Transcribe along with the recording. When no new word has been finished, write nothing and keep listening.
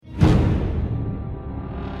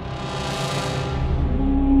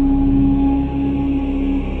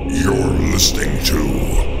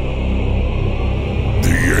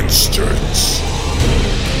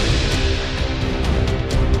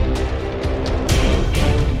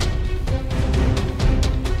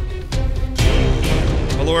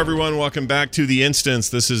everyone. Welcome back to The Instance.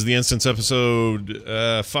 This is The Instance episode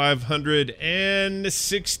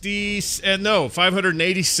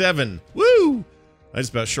 587. Woo! I just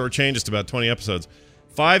about shortchanged just about 20 episodes.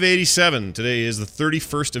 587. Today is the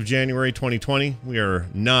 31st of January, 2020. We are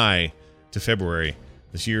nigh to February.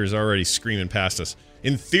 This year is already screaming past us.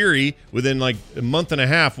 In theory, within like a month and a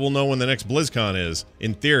half, we'll know when the next BlizzCon is.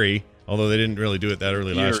 In theory, although they didn't really do it that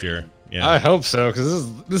early last year. Yeah. I hope so,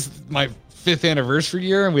 because this is my 5th anniversary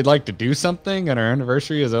year, and we'd like to do something, and our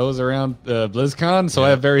anniversary is always around BlizzCon, so I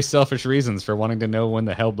have very selfish reasons for wanting to know when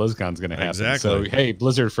the hell BlizzCon's going to happen. Exactly. So, hey,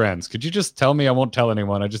 Blizzard friends, could you just tell me? I won't tell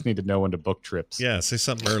anyone. I just need to know when to book trips. Yeah, say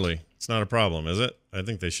something early. It's not a problem, is it? I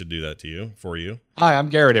think they should do that to you, for you. Hi, I'm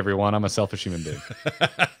Garrett, everyone. I'm a selfish human being.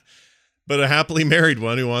 But a happily married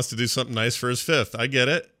one who wants to do something nice for his 5th. I get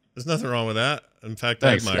it. There's nothing wrong with that. In fact,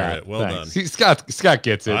 Thanks, I admire Scott. it. Well done. See, Scott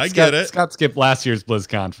gets it. I get it. Scott skipped last year's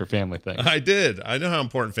BlizzCon for family things. I did. I know how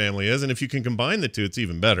important family is, and if you can combine the two, it's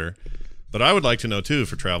even better. But I would like to know, too,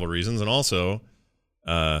 for travel reasons. And also,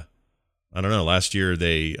 I don't know, last year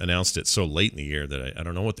they announced it so late in the year that I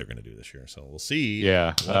don't know what they're going to do this year. So we'll see.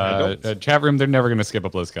 Yeah. Chat room, they're never going to skip a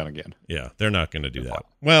BlizzCon again. Yeah, they're not going to do that.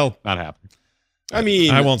 Well, not happening. I mean,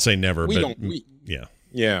 I won't say never, but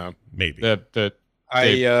yeah, maybe.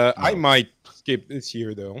 I might skip this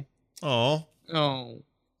year though. Oh,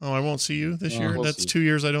 I won't see you this year. That's 2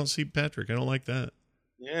 years I don't see Patrick. I don't like that.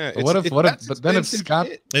 Yeah. But then if Scott,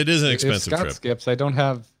 it is an expensive if Scott trip. Skips, I don't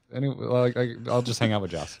have any. I'll just hang out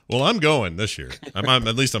with Joss. Well, I'm going this year.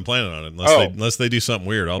 At least I'm planning on it. Unless they do something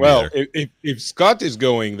weird, I'll be there. If Scott is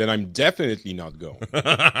going, then I'm definitely not going.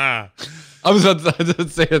 I was about to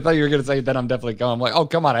say, I thought you were going to say that I'm definitely going. I'm like, oh,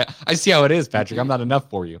 come on. I see how it is, Patrick. I'm not enough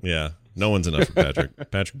for you. Yeah. No one's enough for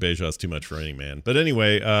Patrick. Patrick Bajot's too much for any man. But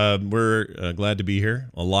anyway, we're glad to be here.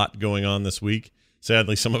 A lot going on this week.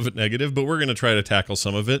 Sadly, some of it negative, but we're going to try to tackle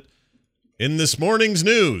some of it in this morning's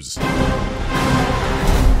news.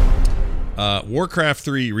 Warcraft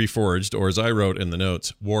 3 Reforged, or as I wrote in the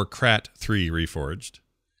notes, Warcrat 3 Reforged.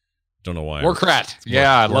 Don't know why. Warcrat.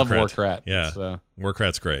 Yeah, I love Warcrat. Yeah,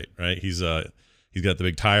 Warcrat's great, right? He's got the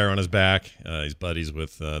big tire on his back. He's buddies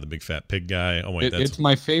with the big fat pig guy. Oh wait, it's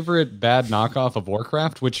my favorite bad knockoff of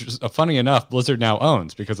Warcraft, which funny enough, Blizzard now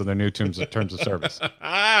owns because of their new terms of service.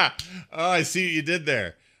 Oh, I see what you did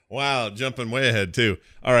there. Wow, jumping way ahead too.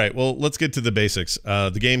 All right, well, let's get to the basics.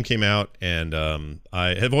 The game came out, and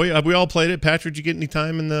have we all played it? Patrick, did you get any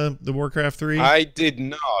time in the Warcraft 3? I did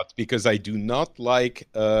not, because I do not like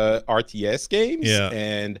RTS games. Yeah.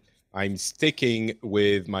 And I'm sticking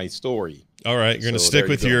with my story. All right, you're going to stick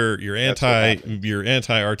with your anti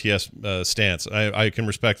RTS stance. I can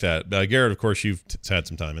respect that. Garrett, of course, you've had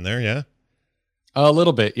some time in there, yeah? A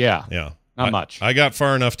little bit, yeah. Yeah. Not much. I got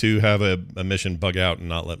far enough to have a mission bug out and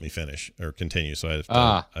not let me finish or continue, so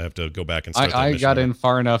I have to go back and start that I mission got in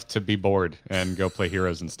far enough to be bored and go play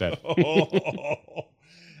Heroes instead.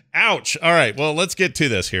 Ouch! All right, well, let's get to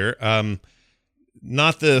this here.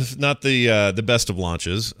 Not the best of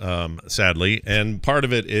launches, sadly, and part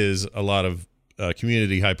of it is a lot of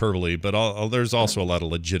community hyperbole, but there's also a lot of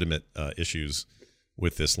legitimate issues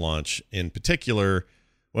with this launch. In particular,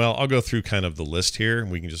 well, I'll go through kind of the list here, and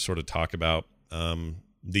we can just sort of talk about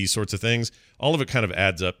these sorts of things. All of it kind of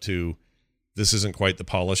adds up to this isn't quite the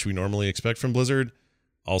polish we normally expect from Blizzard.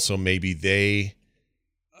 Also, maybe they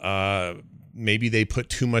put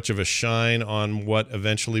too much of a shine on what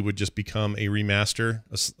eventually would just become a remaster,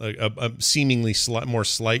 a seemingly more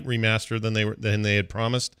slight remaster than they had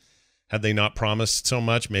promised. Had they not promised so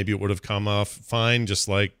much, maybe it would have come off fine, just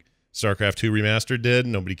like StarCraft 2 Remastered did.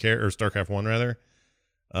 Nobody cared, or StarCraft 1 rather.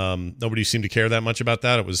 Nobody seemed to care that much about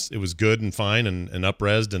that. It was good and fine and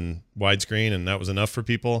up-resed and widescreen, and that was enough for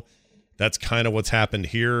people. That's kind of what's happened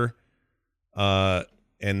here. And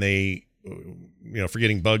they,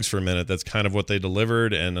 forgetting bugs for a minute, that's kind of what they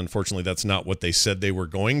delivered, and unfortunately that's not what they said they were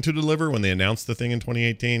going to deliver when they announced the thing in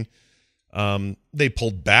 2018. They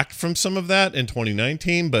pulled back from some of that in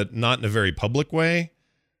 2019, but not in a very public way.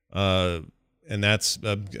 And that's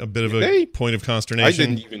a bit of a point of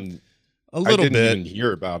consternation. I didn't even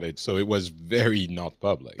hear about it, so it was very not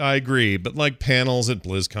public. I agree, but like panels at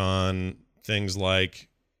BlizzCon, things like,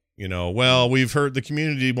 we've heard the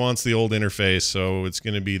community wants the old interface, so it's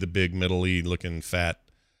going to be the big middle-y looking fat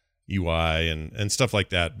UI and stuff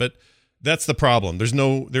like that. But that's the problem. There's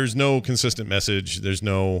no consistent message. There's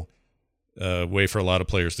no way for a lot of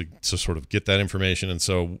players to sort of get that information, and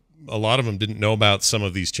so a lot of them didn't know about some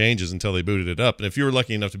of these changes until they booted it up. And if you were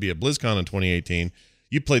lucky enough to be at BlizzCon in 2018,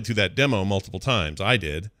 you played through that demo multiple times. I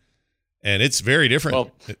did, and it's very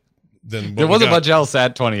different. than There what was we a got. bunch else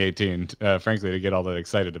at 2018, frankly, to get all that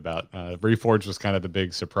excited about. Reforged was kind of the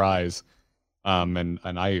big surprise. And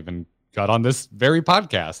I even got on this very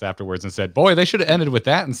podcast afterwards and said, boy, they should have ended with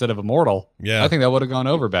that instead of Immortal. Yeah. I think that would have gone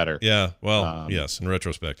over better. Yeah, well, yes, in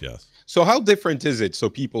retrospect, yes. So how different is it? So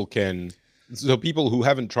people who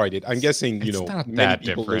haven't tried it, I'm guessing, It's not many that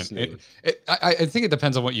people different. listening. I think it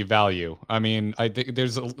depends on what you value. I mean, I think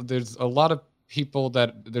there's a lot of people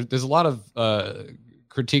that there's a lot of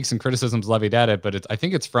critiques and criticisms levied at it, but I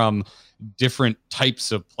think it's from different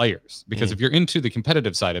types of players. Because if you're into the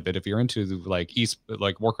competitive side of it, if you're into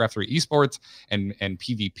like Warcraft 3 esports and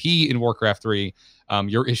PvP in Warcraft 3,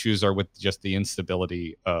 your issues are with just the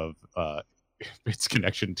instability of its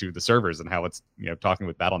connection to the servers and how it's talking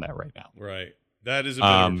with BattleNet right now. Right. That is a bit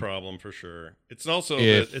of a problem for sure. It's also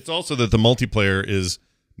that the multiplayer is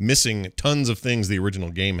missing tons of things the original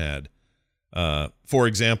game had. For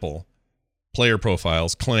example, player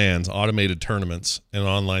profiles, clans, automated tournaments, and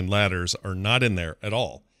online ladders are not in there at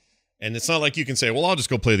all. And it's not like you can say, well, I'll just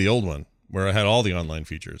go play the old one where I had all the online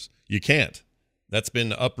features. You can't. That's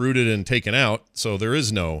been uprooted and taken out, so there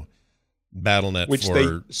is no BattleNet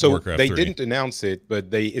for Warcraft 3. They didn't announce it,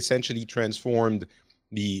 but they essentially transformed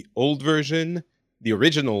the old version, the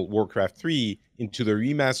original Warcraft 3, into the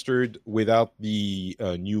remastered without the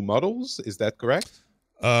new models. Is that correct?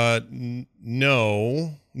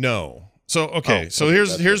 No. So okay,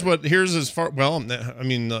 here's as far. Well, I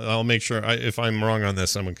mean, I'll make sure if I'm wrong on this,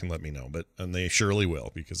 someone can let me know, and they surely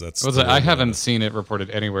will because that's. I haven't seen it reported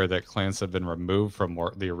anywhere that clans have been removed from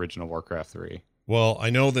the original Warcraft 3. Well, I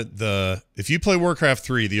know that if you play Warcraft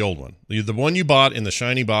 3, the old one, the one you bought in the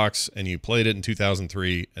shiny box and you played it in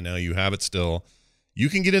 2003 and now you have it still, you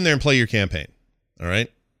can get in there and play your campaign. All right?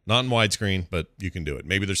 Not in widescreen, but you can do it.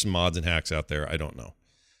 Maybe there's some mods and hacks out there. I don't know.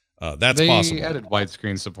 That's possible. They added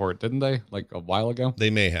widescreen support, didn't they? Like a while ago?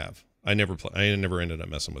 They may have. I never ended up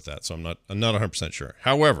messing with that, so I'm not 100% sure.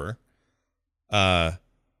 However, the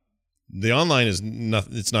online is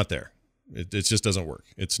it's not there. It just doesn't work.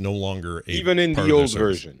 It's no longer even in the old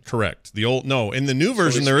version. Correct. In the new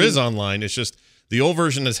version there is online. It's just the old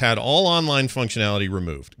version has had all online functionality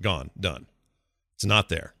removed, gone, done. It's not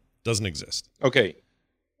there. Doesn't exist. Okay.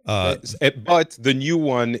 But the new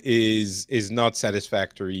one is not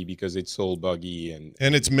satisfactory because it's so buggy and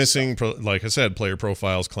it's missing, like I said, player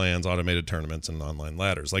profiles, clans, automated tournaments, and online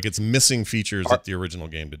ladders. Like it's missing features that the original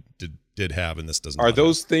game did have, and this doesn't. Are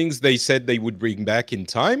those things they said they would bring back in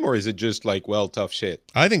time, or is it just like, well, tough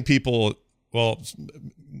shit? I think people. Well,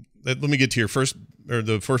 let me get to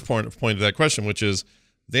the first point of that question, which is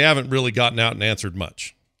they haven't really gotten out and answered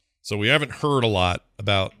much. So we haven't heard a lot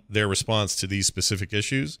about their response to these specific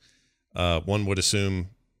issues. One would assume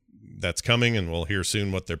that's coming, and we'll hear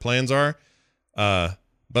soon what their plans are. But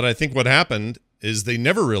I think what happened is they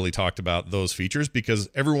never really talked about those features because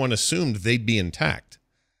everyone assumed they'd be intact.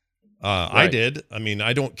 Right. I did. I mean,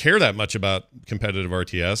 I don't care that much about competitive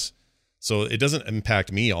RTS, so it doesn't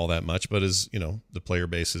impact me all that much. But as you know, the player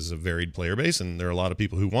base is a varied player base, and there are a lot of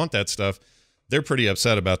people who want that stuff. They're pretty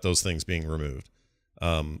upset about those things being removed.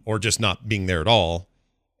 Or just not being there at all,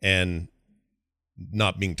 and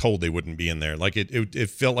not being told they wouldn't be in there. Like it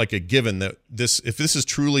felt like a given that if this is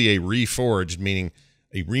truly a reforged, meaning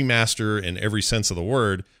a remaster in every sense of the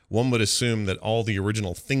word, one would assume that all the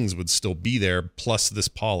original things would still be there, plus this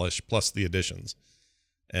polish, plus the additions.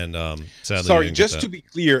 And sadly, sorry, just to be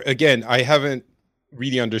clear, again, I haven't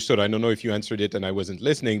really understood. I don't know if you answered it and I wasn't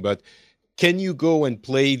listening, but can you go and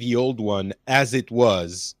play the old one as it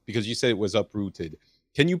was? Because you said it was uprooted.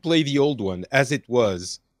 Can you play the old one as it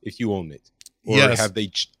was if you own it? Or yes. Have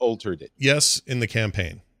they altered it? Yes, in the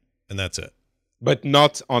campaign. And that's it. But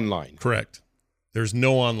not online? Correct. There's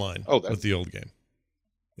no online with the old game.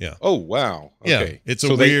 Yeah. Oh, wow. Okay. Yeah, it's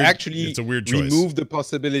a weird choice. Removed the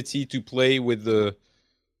possibility to play with the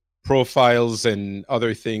profiles and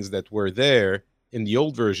other things that were there in the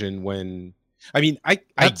old version when... I mean, I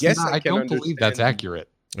guess I don't believe that's accurate.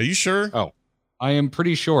 Are you sure? Oh. I am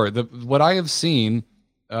pretty sure. What I have seen...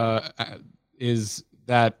 is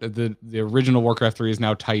that the original Warcraft 3 is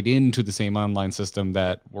now tied into the same online system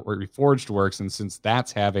that Reforged works, and since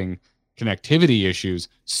that's having connectivity issues,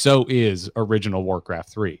 so is original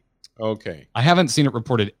Warcraft 3. Okay. I haven't seen it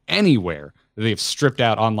reported anywhere that they've stripped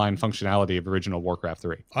out online functionality of original Warcraft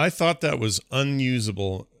 3. I thought that was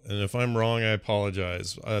unusable, and if I'm wrong, I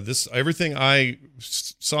apologize. Everything I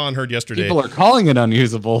saw and heard yesterday... People are calling it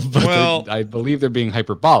unusable, but I believe they're being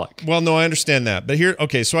hyperbolic. Well, no, I understand that. But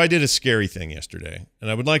so I did a scary thing yesterday, and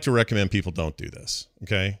I would like to recommend people don't do this,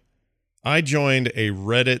 okay? I joined a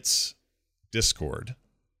Reddit's Discord,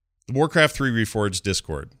 the Warcraft 3 Reforged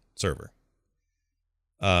Discord server.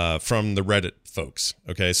 from the Reddit folks.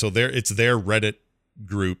 Okay, so it's their Reddit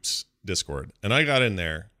group's Discord, and I got in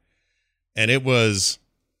there, and it was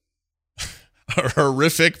a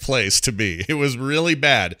horrific place to be. It was really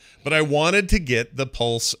bad, but I wanted to get the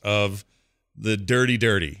pulse of the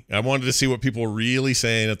dirty. I wanted to see what people were really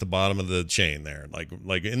saying at the bottom of the chain there,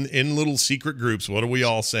 like in little secret groups. What are we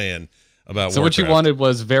all saying about? So Warcraft? what you wanted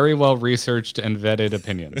was very well researched and vetted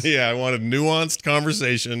opinions. Yeah, I wanted nuanced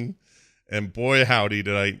conversation, and boy howdy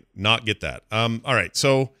did I not get that. All right,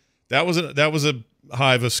 so that was a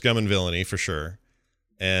hive of scum and villainy for sure,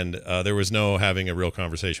 and there was no having a real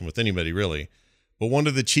conversation with anybody really. But one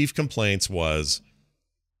of the chief complaints was,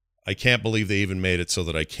 I can't believe they even made it so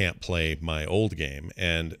that I can't play my old game.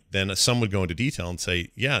 And then some would go into detail and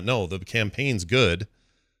say, yeah, no, the campaign's good.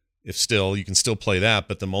 If still, you can still play that,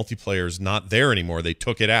 but the multiplayer's not there anymore. They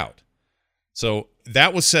took it out. So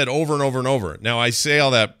that was said over and over and over. Now, I say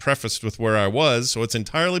all that prefaced with where I was, so it's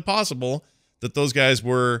entirely possible that those guys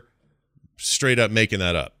were straight up making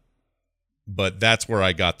that up. But that's where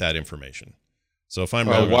I got that information. So if I'm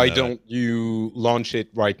wrong, why don't you launch it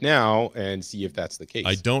right now and see if that's the case?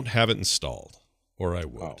 I don't have it installed, or I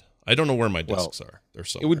would. Oh. I don't know where my discs are. They're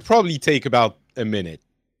somewhere. It would probably take about a minute,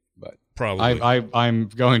 but probably. I'm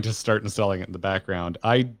going to start installing it in the background.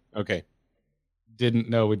 I didn't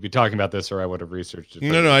know we'd be talking about this, or I would have researched it.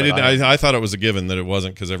 No, I didn't. I thought it was a given that it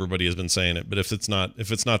wasn't, because everybody has been saying it. But if it's not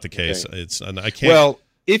the case, it's I can't. Well,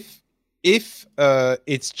 if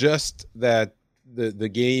it's just that the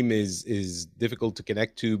game is difficult to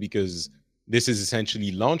connect to because this is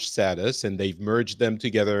essentially launch status and they've merged them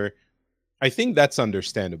together, I think that's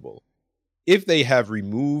understandable. If they have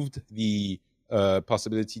removed the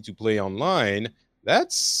possibility to play online,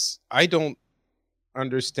 I don't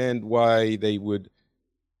understand why they would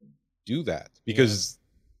do that, because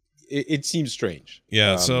it seems strange.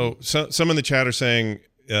 Yeah. So some in the chat are saying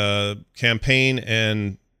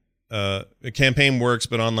campaign works,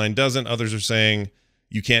 but online doesn't. Others are saying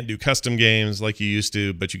you can't do custom games like you used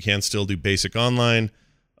to, but you can still do basic online.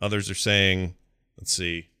 Others are saying, let's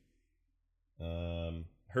see,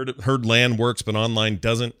 herd land works, but online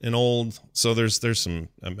doesn't in old. So there's some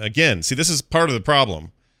again. See, this is part of the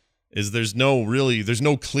problem. Is there's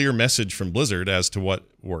no clear message from Blizzard as to what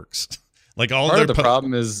works. Like all part of the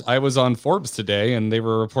problem is I was on Forbes today and they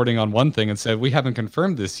were reporting on one thing and said, we haven't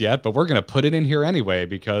confirmed this yet, but we're going to put it in here anyway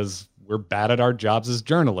because we're bad at our jobs as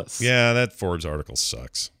journalists. Yeah, that Forbes article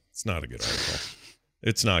sucks. It's not a good article.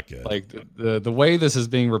 It's not good. Like the way this is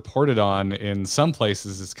being reported on in some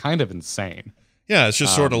places is kind of insane. Yeah, it's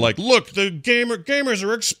just sort of like, look, the gamers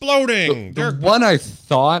are exploding. The one I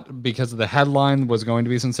thought, because of the headline, was going to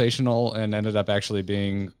be sensational and ended up actually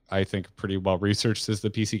being, I think, pretty well researched, is the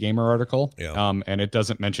PC Gamer article. Yeah. And it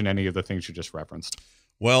doesn't mention any of the things you just referenced.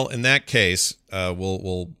 Well, in that case,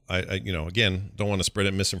 we'll again, don't want to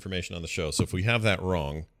spread misinformation on the show. So if we have that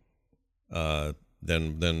wrong,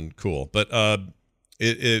 then cool. But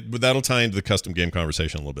that'll tie into the custom game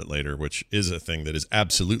conversation a little bit later, which is a thing that is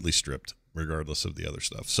absolutely stripped, regardless of the other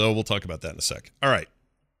stuff. So we'll talk about that in a sec. All right.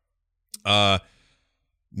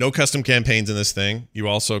 No custom campaigns in this thing. You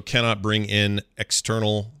also cannot bring in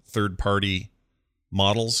external third-party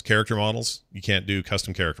models, character models. You can't do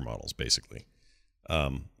custom character models, basically.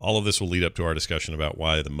 All of this will lead up to our discussion about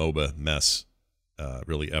why the MOBA mess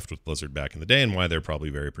really effed with Blizzard back in the day and why they're probably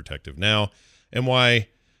very protective now, and why,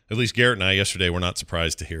 at least Garrett and I yesterday were not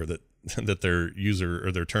surprised to hear that that their user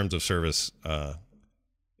or their terms of service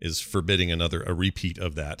is forbidding a repeat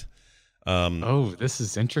of that. This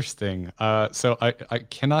is interesting. So I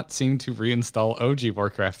cannot seem to reinstall OG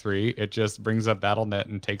Warcraft 3. It just brings up Battle.net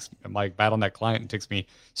and takes my Battle.net client and takes me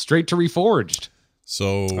straight to Reforged.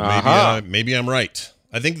 So maybe I'm right.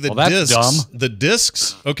 I think the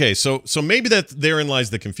discs. Okay, so maybe therein lies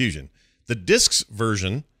the confusion. The discs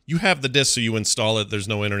version, you have the disc, so you install it. There's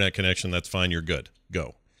no internet connection. That's fine. You're good.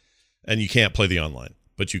 Go, and you can't play the online,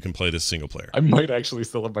 but you can play this single player. I might actually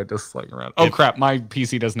still have my discs lying around. Oh crap! My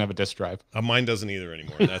PC doesn't have a disk drive. Mine doesn't either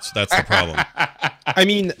anymore. That's the problem. I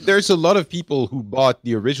mean, there's a lot of people who bought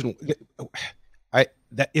the original.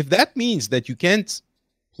 If that means that you can't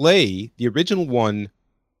play the original one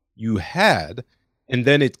you had, and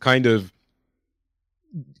then it kind of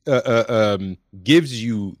gives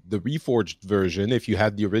you the Reforged version if you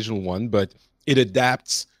had the original one, but it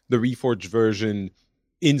adapts the Reforged version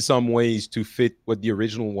in some ways to fit what the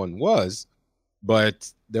original one was,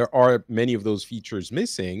 but there are many of those features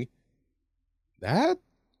missing. That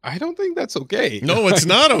I don't think that's okay. No, it's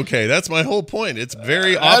not okay. That's my whole point. It's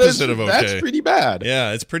very opposite of okay. That's pretty bad.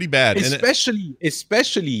 Yeah, it's pretty bad.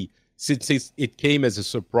 Especially since it came as a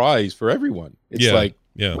surprise for everyone. It's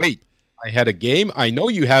wait, I had a game. I know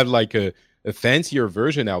you have like a fancier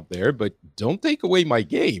version out there, but don't take away my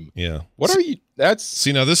game. Yeah. What are you? That's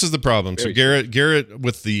See, now this is the problem. So Very Garrett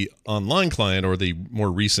with the online client, or the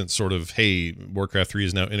more recent sort of, hey, Warcraft 3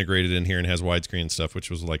 is now integrated in here and has widescreen stuff, which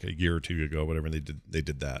was like a year or two ago, whatever. They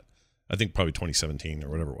did that. I think probably 2017 or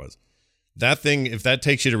whatever it was. That thing, if that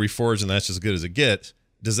takes you to Reforged and that's as good as it gets,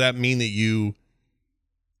 does that mean that you...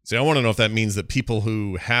 See, I want to know if that means that people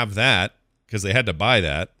who have that, because they had to buy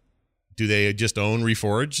that, do they just own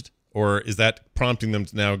Reforged? Or is that prompting them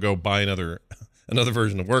to now go buy another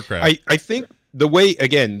version of Warcraft? I think the way,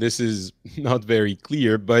 again, this is not very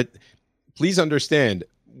clear, but please understand,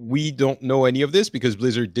 we don't know any of this because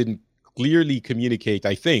Blizzard didn't clearly communicate,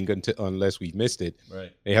 I think, unless we've missed it.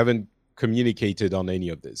 Right. They haven't communicated on any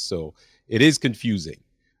of this. So it is confusing.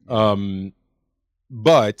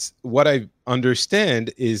 But what I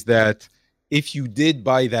understand is that if you did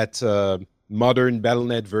buy that modern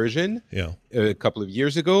Battle.net version a couple of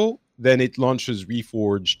years ago, then it launches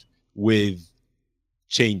Reforged with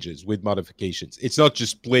changes, with modifications. It's not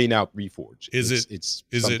just plain out Reforged.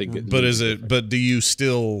 But do you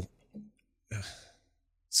still...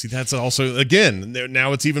 See, that's also, again,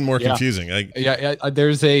 now it's even more confusing.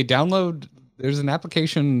 There's a download. There's an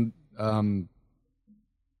application.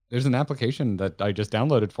 There's an application that I just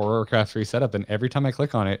downloaded for Warcraft 3 setup, and every time I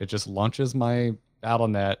click on it, it just launches my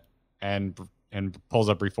Battle.net and pulls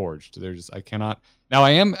up Reforged. I cannot. Now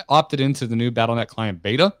I am opted into the new Battle.net client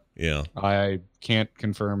beta. Yeah. I can't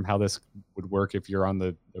confirm how this would work if you're on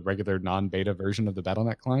the regular non-beta version of the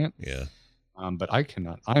Battle.net client. Yeah. But I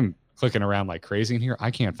cannot. I'm clicking around like crazy in here. I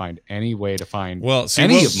can't find any way to find of my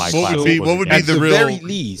classes. What would be at the very real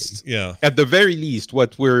least? Yeah. At the very least,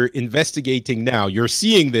 what we're investigating now, you're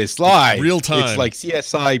seeing this live, real time. It's like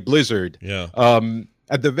CSI Blizzard. Yeah.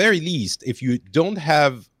 At the very least, if you don't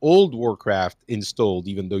have old Warcraft installed,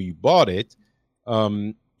 even though you bought it,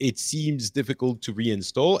 it seems difficult to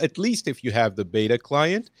reinstall. At least if you have the beta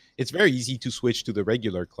client, it's very easy to switch to the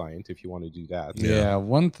regular client if you want to do that. Yeah.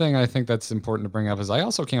 One thing I think that's important to bring up is I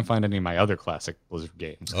also can't find any of my other classic Blizzard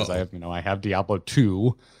games because I have Diablo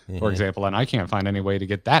 2, for example, and I can't find any way to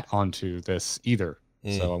get that onto this either.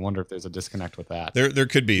 So I wonder if there's a disconnect with that. There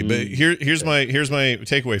could be, but here's my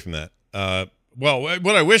takeaway from that. Well,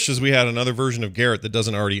 what I wish is we had another version of Garrett that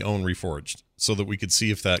doesn't already own Reforged, so that we could see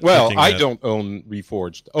if that. Well, I don't own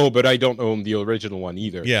Reforged. Oh, but I don't own the original one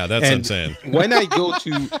either. Yeah, that's what I'm saying. When I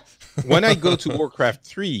go to Warcraft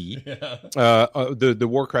 3, the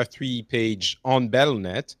Warcraft 3 page on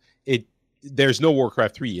Battle.net, there's no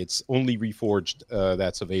Warcraft 3. It's only Reforged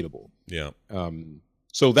that's available. Yeah.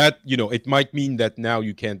 So that it might mean that now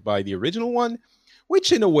you can't buy the original one.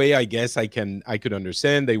 Which, in a way, I guess I could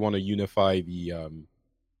understand. They want to unify the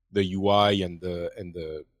UI and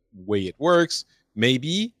the way it works.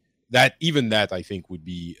 Maybe that I think would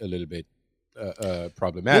be a little bit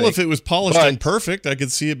problematic. Well, if it was polished and perfect, I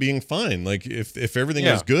could see it being fine. Like if everything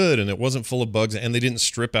was good and it wasn't full of bugs and they didn't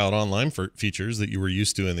strip out online features that you were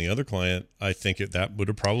used to in the other client, I think that would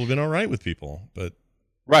have probably been all right with people. But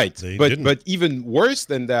but even worse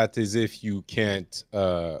than that is if you can't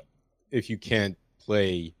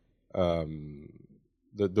play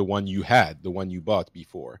the one you had, the one you bought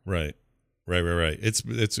before. Right.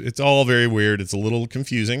 It's all very weird. It's a little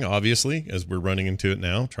confusing, obviously, as we're running into it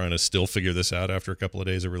now, trying to still figure this out after a couple of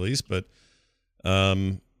days of release. But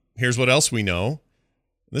here's what else we know.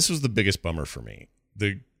 This was the biggest bummer for me.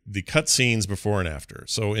 The cutscenes before and after.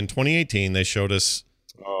 So in 2018, they showed us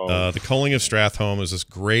the culling of Stratholme. Is this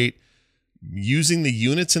great using the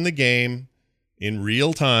units in the game. In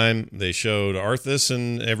real time, they showed Arthas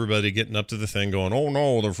and everybody getting up to the thing going, oh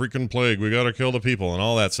no, the freaking plague, we got to kill the people and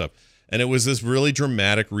all that stuff. And it was this really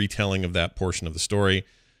dramatic retelling of that portion of the story.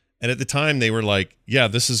 And at the time, they were like, yeah,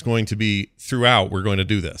 this is going to be throughout. We're going to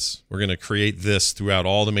do this. We're going to create this throughout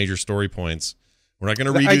all the major story points. We're not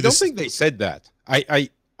going to redo this. I don't think they said that.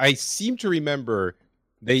 I seem to remember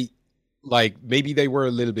maybe they were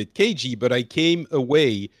a little bit cagey, but I came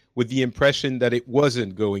away with the impression that it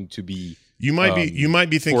wasn't going to be. You might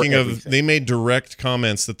be thinking of, they made direct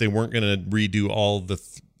comments that they weren't going to redo all the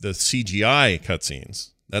CGI cutscenes.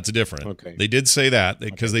 That's different. Okay. They did say that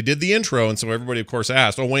because they did the intro, and so everybody, of course,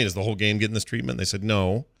 asked, oh, wait, is the whole game getting this treatment? And they said,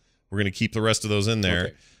 no, we're going to keep the rest of those in there.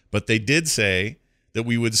 Okay. But they did say that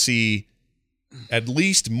we would see at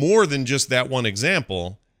least more than just that one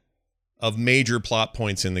example of major plot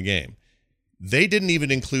points in the game. They didn't even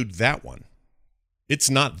include that one. It's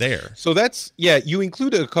not there. So that's, you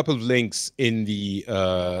included a couple of links in the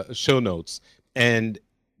show notes, and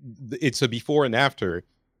it's a before and after.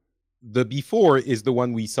 The before is the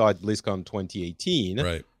one we saw at BlizzCon 2018,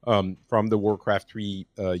 right? from the Warcraft 3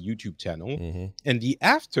 YouTube channel, Mm-hmm. and the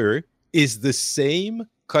after is the same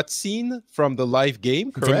cutscene from the live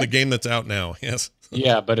game, correct? From the game that's out now, yes.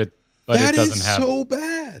 Yeah, but it That doesn't is have. so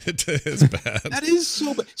bad. It is bad. That is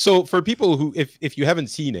so bad. So for people who, if you haven't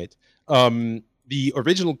seen it, the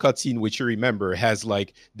original cutscene, which you remember, has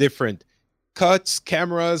like different cuts,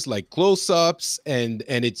 cameras, like close-ups, and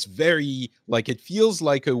it's very like, it feels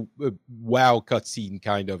like a WoW cutscene,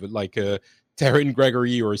 kind of like a Terran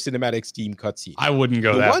Gregory or a Cinematics Team cutscene. I wouldn't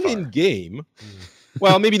go The that one far. in game,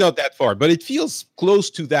 well, maybe not that far, but it feels close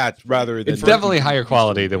to that rather than. It's definitely higher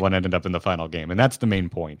quality than what ended up in the final game, and that's the main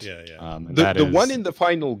point. Yeah, yeah. And The one in the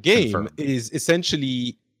final game confirmed. is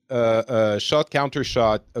essentially a shot counter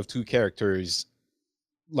shot of two characters,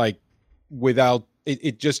 like without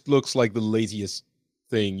it just looks like the laziest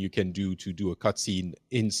thing you can do to do a cutscene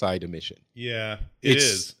inside a mission. Yeah, it It's-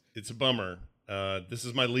 is. It's a bummer. This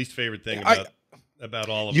is my least favorite thing I- about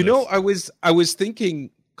all of You this. know, I was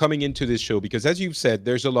thinking coming into this show, because as you've said,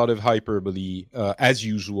 there's a lot of hyperbole as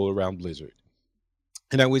usual around Blizzard.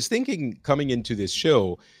 And I was thinking coming into this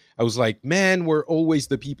show, I was like, man, we're always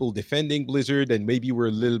the people defending Blizzard, and maybe we're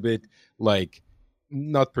a little bit like,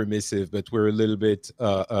 not permissive, but we're a little bit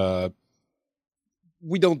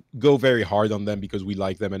we don't go very hard on them because we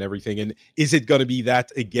like them and everything. And is it going to be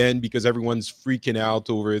that again because everyone's freaking out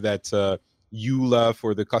over that EULA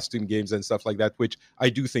for the custom games and stuff like that, which I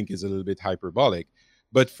do think is a little bit hyperbolic.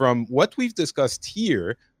 But from what we've discussed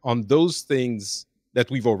here on those things that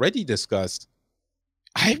we've already discussed,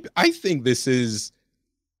 I think this is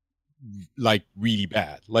like really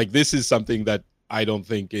bad. Like, this is something that I don't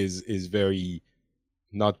think is very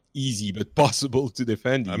not easy but possible to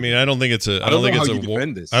defend. I mean, I don't think it's a. I don't think know it's how a you war.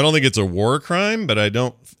 defend this. I don't think it's a war crime, but I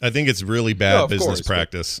think it's really bad No, of business course, but-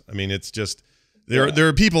 practice. I mean, it's just there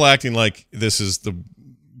are people acting like this is the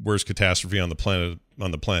worst catastrophe on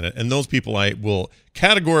the planet. And those people, I will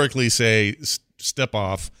categorically say, step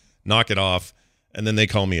off, knock it off, and then they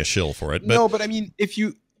call me a shill for it. But No, but I mean, if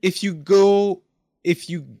you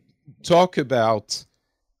talk about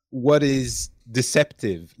what is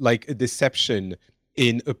deceptive, like a deception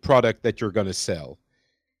in a product that you're going to sell,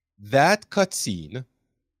 that cutscene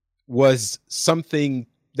was something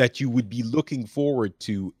that you would be looking forward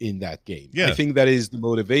to in that game. Yeah. I think that is the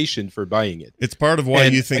motivation for buying it. it's part of why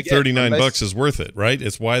And you think again, $39 unless- is worth it, right?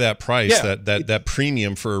 It's why that price, Yeah, that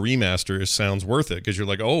premium for a remaster sounds worth it, because you're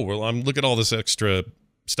like, oh, well, look at all this extra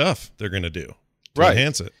stuff they're going to do to Right.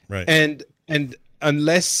 enhance it, right? And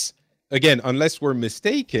unless we're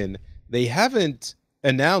mistaken, they haven't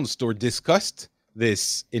announced or discussed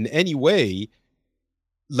this in any way.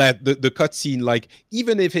 That the cutscene, like,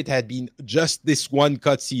 even if it had been just this one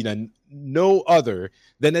cutscene and no other,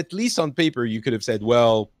 then at least on paper you could have said,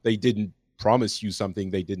 well, they didn't promise you something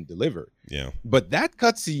they didn't deliver. Yeah. But that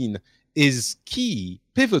cutscene is key,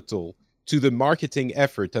 pivotal to the marketing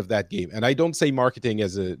effort of that game. And I don't say marketing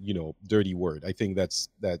as a dirty word. I think that's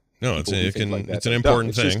that. No, people who think like that it's an have done. important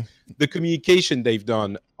It's just thing. the communication they've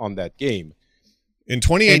done on that game. In And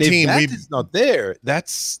 2018, if that is not there,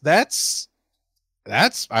 that's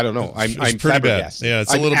I don't know. I'm It's pretty bad. flabbergasted. Yeah,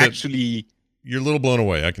 it's a I'm little bit- actually. you're a little blown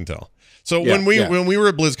away, I can tell. So Yeah, when we yeah. were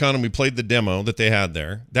at BlizzCon and we played the demo that they had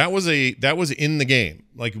there, that was in the game.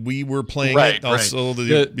 Like, we were playing it. Right, Also,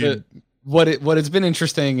 What it's been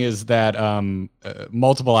interesting is that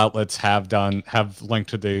multiple outlets have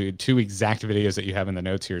linked to the two exact videos that you have in the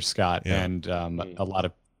notes here, Scott, Yeah. and a lot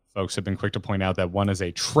of folks have been quick to point out that one is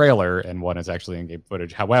a trailer and one is actually in-game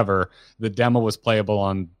footage. However, the demo was playable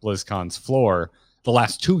on BlizzCon's floor the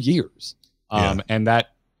last 2 years, and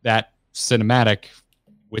that cinematic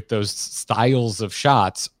with those styles of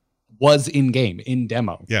shots was in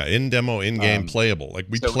demo. yeah, in demo, in game, playable. Like,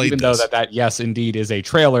 we So played even this. though that yes indeed is a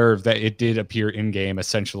trailer, that it did appear in game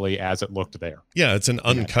essentially as it looked there. Yeah, it's an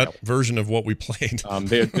uncut version of what we played.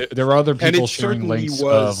 There are other people it sharing certainly links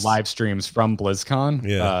was- of live streams from BlizzCon,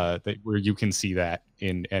 Yeah. where you can see that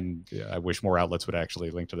and I wish more outlets would actually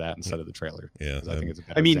link to that instead of the trailer. Yeah, 'Cause I think it's a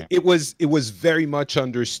better I mean, example. it was very much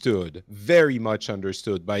understood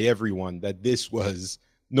by everyone that this was,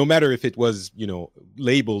 no matter if it was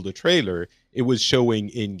labeled a trailer, it was showing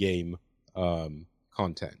in-game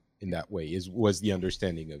content in that way. Was the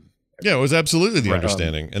understanding of. Yeah, it was absolutely the Right.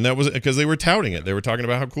 understanding, and that was because they were touting it. They were talking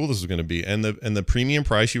about how cool this was going to be, and the premium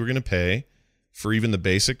price you were going to pay for even the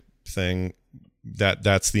basic thing.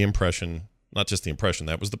 That's the impression, not just the impression.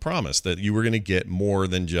 That was the promise, that you were going to get more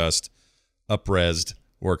than just up-resed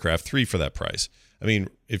Warcraft 3 for that price. I mean,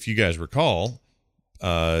 if you guys recall,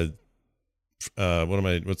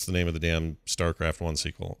 what's the name of the damn StarCraft 1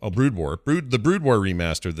 sequel? Oh, Brood War. The Brood War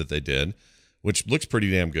remaster that they did which looks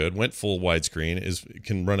pretty damn good. Went full widescreen,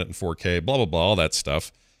 can run it in 4K, blah blah blah, all that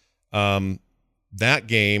stuff. That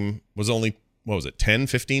game was only, what was it,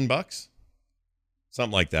 $10-15,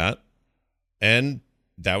 something like that, and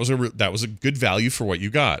that was a good value for what you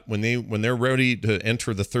got. When they're ready to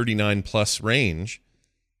enter the 39 plus range,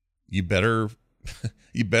 you better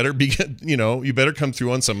you better come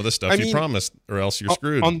through on some of the stuff you promised, or else you're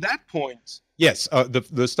screwed. On that point, yes,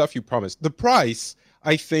 the stuff you promised. The price,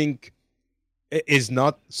 I think, is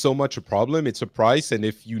not so much a problem. It's a price, and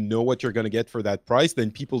if you know what you're going to get for that price,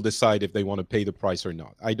 then people decide if they want to pay the price or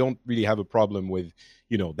not. I don't really have a problem with,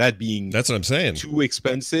 that being, that's what I'm saying, too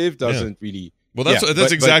expensive doesn't really. Well,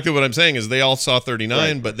 that's exactly what I'm saying. Is they all saw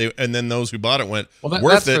 39, right, and then those who bought it went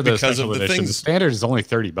worth it because of the things. The standard is only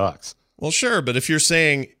 $30. Well, sure, but if you're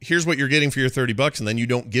saying here's what you're getting for your $30, and then you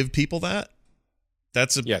don't give people that,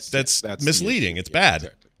 that's misleading. It's bad.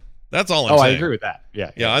 Exactly. That's all I'm saying. I agree with that.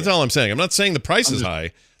 Yeah, that's all I'm saying. I'm not saying the price is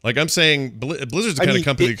high. Like, I'm saying Blizzard's the kind of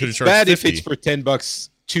company that could charge bad $50. If it's for $10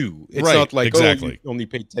 too. It's right, not like exactly. You only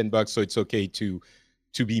paid $10, so it's okay to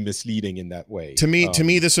be misleading in that way. To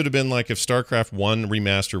me, this would have been like if StarCraft 1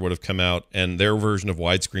 remaster would have come out and their version of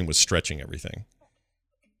widescreen was stretching everything.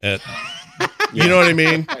 You know what I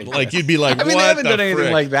mean? Like, you'd be like, what? They haven't done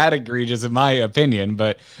anything like that egregious, in my opinion.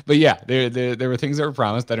 But yeah, there were things that were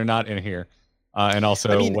promised that are not in here, and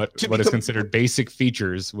also what is considered basic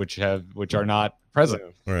features, which are not present.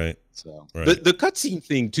 Right. So the cutscene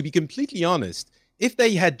thing, to be completely honest, if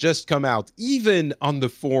they had just come out, even on the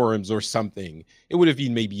forums or something, it would have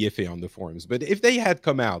been maybe iffy on the forums. But if they had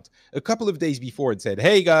come out a couple of days before and said,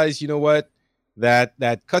 "Hey guys, you know what? That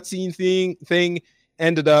cutscene thing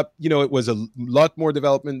ended up, it was a lot more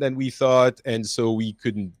development than we thought, and so we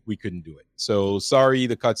couldn't do it. So sorry,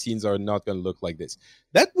 the cutscenes are not going to look like this."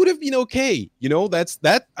 That would have been okay.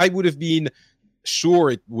 That I would have been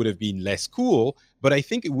sure it would have been less cool, but I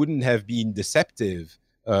think it wouldn't have been deceptive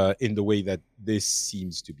in the way that this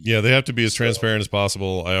seems to be. Yeah, they have to be as transparent as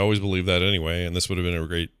possible. I always believe that anyway, and this would have been a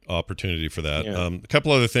great opportunity for that. Yeah. A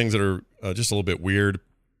couple other things that are just a little bit weird.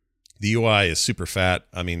 The UI is super fat.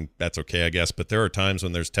 I mean, that's okay, I guess, but there are times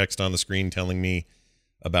when there's text on the screen telling me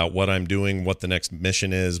about what I'm doing, what the next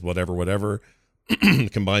mission is, whatever.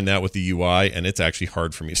 Combine that with the UI, and it's actually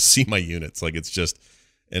hard for me to see my units. Like, it's just,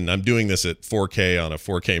 and I'm doing this at 4K on a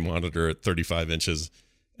 4K monitor at 35 inches,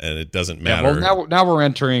 and it doesn't matter. Yeah, well, now we're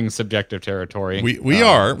entering subjective territory. We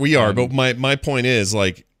are. But my point is,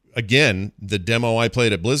 like, again, the demo I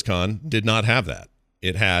played at BlizzCon did not have that.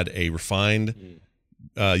 It had a refined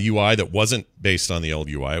UI that wasn't based on the old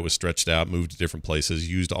UI. It was stretched out, moved to different places,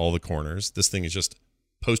 used all the corners. This thing is just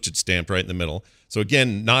postage stamped right in the middle. So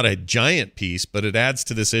again, not a giant piece, but it adds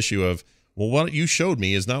to this issue of, well, what you showed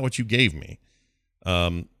me is not what you gave me.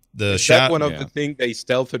 Is that one of the things they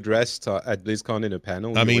stealth addressed at BlizzCon in a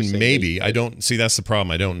panel? I mean, maybe. I don't see. That's the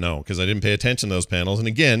problem. I don't know, because I didn't pay attention to those panels. And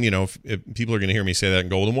again, if people are going to hear me say that and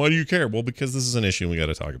go, well, then why do you care? Well, because this is an issue and we got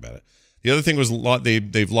to talk about it. The other thing was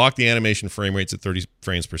they've locked the animation frame rates at 30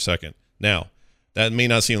 frames per second. Now, that may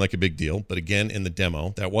not seem like a big deal, but again, in the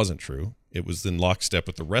demo, that wasn't true. It was in lockstep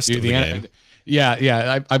with the rest of the game.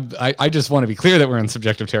 Yeah. I just want to be clear that we're in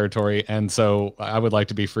subjective territory, and so I would like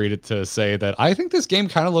to be free to say that I think this game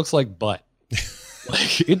kind of looks like butt.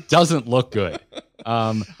 Like, it doesn't look good.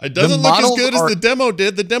 It doesn't look as good as the demo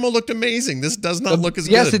did. The demo looked amazing. This does not look as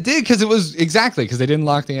good. Yes, it did, because because they didn't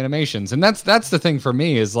lock the animations, and that's the thing for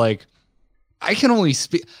me is, like, I can only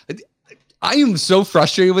speak. I am so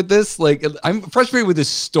frustrated with this. Like, I'm frustrated with this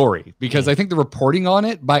story because I think the reporting on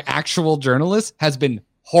it by actual journalists has been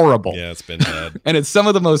horrible. Yeah, it's been bad. And it's some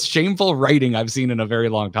of the most shameful writing I've seen in a very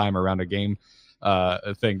long time around a game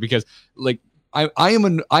thing, because, like,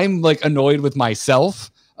 I'm like annoyed with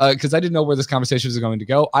myself because I didn't know where this conversation was going to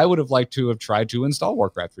go. I would have liked to have tried to install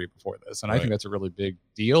Warcraft 3 before this, and I think that's a really big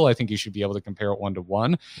deal. I think you should be able to compare it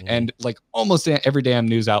 1-to-1. And, like, almost every damn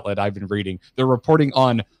news outlet I've been reading, they're reporting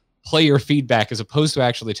on player feedback as opposed to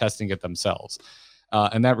actually testing it themselves.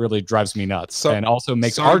 And that really drives me nuts, and also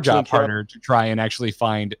makes our job harder to try and actually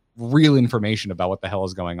find real information about what the hell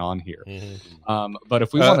is going on here. But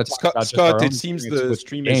if we want to talk about Scott, it seems the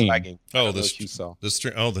stream is lagging.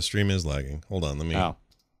 The stream is lagging. Hold on, let me.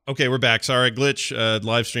 Okay, we're back. Sorry, glitch.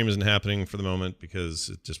 Live stream isn't happening for the moment because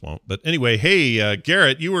it just won't. But anyway, hey,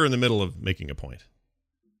 Garrett, you were in the middle of making a point.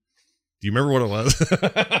 Do you remember what it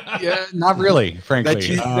was? Yeah, not really, frankly.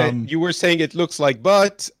 That you were saying it looks like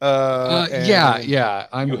butt. Yeah.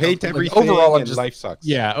 You hate everything. Overall, and life sucks.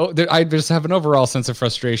 Yeah, I just have an overall sense of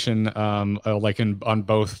frustration, on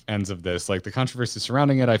both ends of this. Like the controversy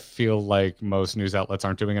surrounding it, I feel like most news outlets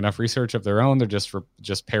aren't doing enough research of their own. They're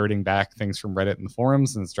just parroting back things from Reddit and the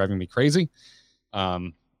forums, and it's driving me crazy.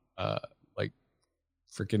 Like,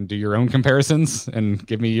 freaking do your own comparisons and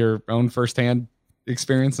give me your own firsthand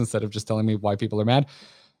experience instead of just telling me why people are mad.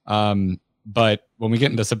 But when we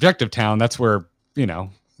get into subjective town, that's where,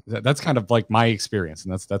 that's kind of like my experience,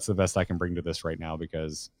 and that's the best I can bring to this right now,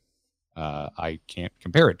 because I can't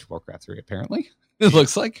compare it to Warcraft 3 apparently. It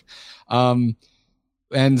looks like, and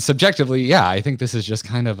subjectively, yeah, I think this is just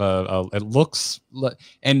kind of it looks,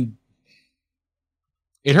 and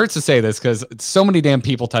it hurts to say this because so many damn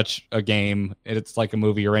people touch a game, and it's like a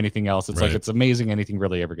movie or anything else. It's like, it's amazing anything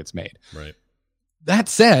really ever gets made. Right. That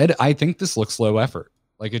said, I think this looks low effort.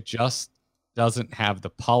 Like, it just doesn't have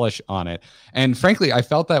the polish on it. And frankly, I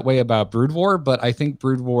felt that way about Brood War, but I think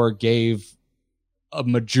Brood War gave a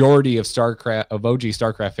majority of OG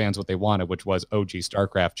StarCraft fans what they wanted, which was OG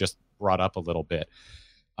StarCraft just brought up a little bit.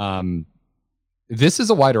 This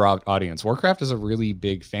is a wider audience. Warcraft is a really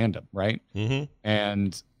big fandom, right? Mm-hmm.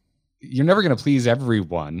 And you're never going to please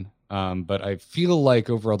everyone. But I feel like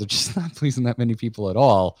overall, they're just not pleasing that many people at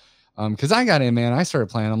all. Because I got in, man, I started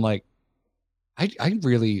playing. I'm like, I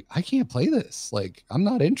can't play this. Like, I'm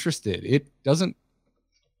not interested. It doesn't.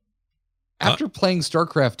 After playing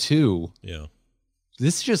StarCraft 2, yeah,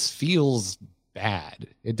 this just feels bad.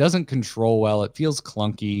 It doesn't control well. It feels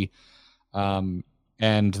clunky.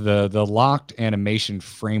 And the locked animation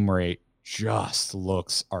frame rate just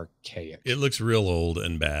looks archaic. It looks real old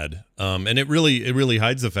and bad. And it really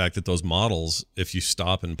hides the fact that those models, if you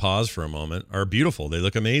stop and pause for a moment, are beautiful. They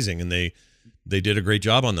look amazing, and they did a great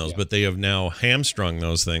job on those. Yeah. But they have now hamstrung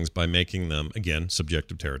those things by making them, again,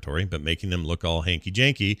 subjective territory, but making them look all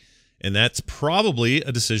hanky-janky. And that's probably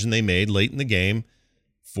a decision they made late in the game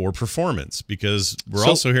for performance, because we're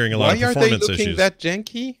also hearing a lot of performance issues. Why are they looking that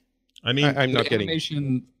janky? I mean, I'm not getting.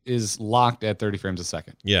 Animation is locked at 30 frames a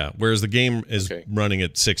second. Yeah, whereas the game is running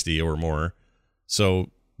at 60 or more. So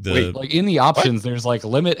like in the options, there's like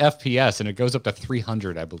limit FPS, and it goes up to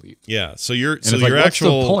 300, I believe. Yeah, so your what's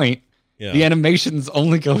the point? Yeah. The animations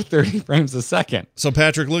only go 30 frames a second. So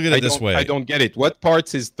Patrick, look at it this way. I don't get it. What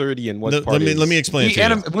parts is 30 and what part is... Let me explain it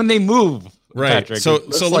to you. When they move, right? Patrick, so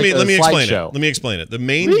let me explain it. Let me explain it.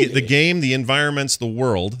 The game, the environments, the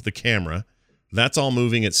world, the camera, that's all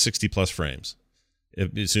moving at 60 plus frames,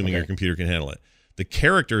 assuming your computer can handle it. The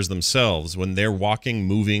characters themselves, when they're walking,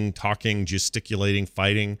 moving, talking, gesticulating,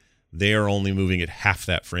 fighting, they are only moving at half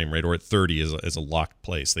that frame rate, or at 30 as a locked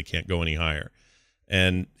place. They can't go any higher.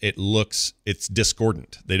 And it's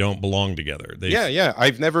discordant. They don't belong together. Yeah.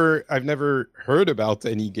 I've never heard about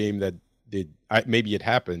any game that did. Maybe it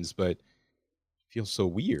happens, but it feels so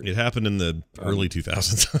weird. It happened in the early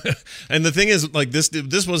 2000s. And the thing is, like, this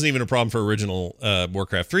wasn't even a problem for original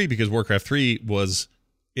Warcraft 3, because Warcraft 3 was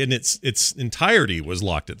in its entirety was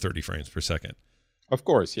locked at 30 frames per second. Of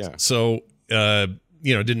course, yeah. So it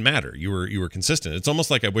didn't matter. You were consistent. It's almost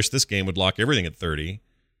like I wish this game would lock everything at 30.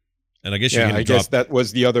 And I guess I guess that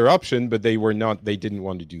was the other option, but they didn't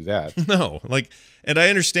want to do that. No, and I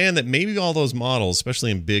understand that maybe all those models, especially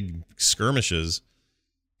in big skirmishes,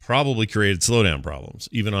 probably created slowdown problems,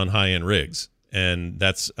 even on high-end rigs. And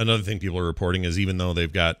that's another thing people are reporting, is even though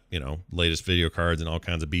they've got, latest video cards and all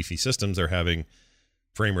kinds of beefy systems, they're having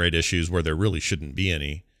frame rate issues where there really shouldn't be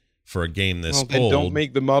any for a game this old. Then don't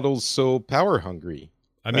make the models so power hungry.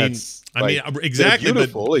 I mean, exactly.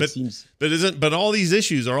 But all these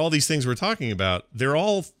issues are all these things we're talking about. They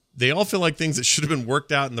all feel like things that should have been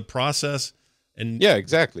worked out in the process. And yeah,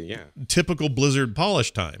 exactly. Yeah, typical Blizzard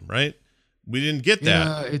polish time, right? We didn't get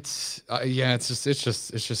that. It's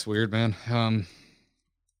just weird, man. I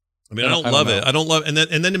don't love it. I don't love, and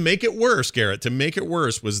then to make it worse, Garrett. To make it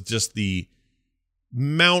worse was just the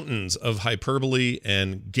mountains of hyperbole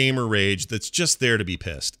and gamer rage that's just there to be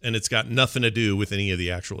pissed, and it's got nothing to do with any of the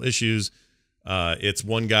actual issues. It's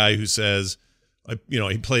one guy who says,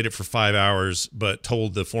 he played it for 5 hours, but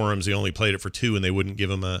told the forums he only played it for 2 and they wouldn't give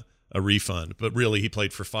him a refund. But really, he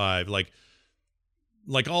played for 5.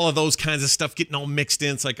 Like all of those kinds of stuff getting all mixed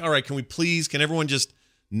in. It's like, all right, can everyone just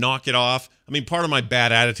knock it off? I mean, part of my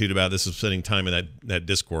bad attitude about this was spending time in that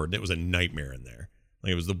Discord, and it was a nightmare in there.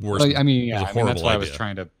 Like, it was the worst. Well, that's why I was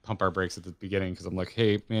trying to pump our brakes at the beginning, because I'm like,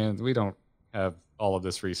 hey, man, we don't have all of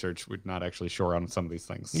this research. We're not actually sure on some of these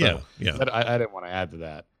things. So yeah. I didn't want to add to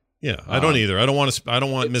that. Yeah, I don't either. I don't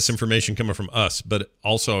want misinformation coming from us, but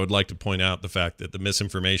also I would like to point out the fact that the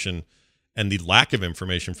misinformation and the lack of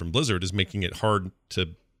information from Blizzard is making it hard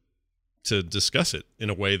to discuss it in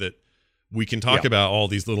a way that we can talk about all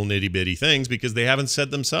these little nitty bitty things, because they haven't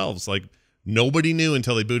said themselves. Like, nobody knew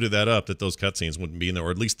until they booted that up that those cutscenes wouldn't be in there,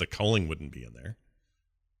 or at least the culling wouldn't be in there.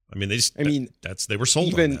 I mean, they were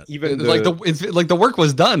sold on that. Even the work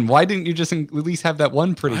was done. Why didn't you just at least have that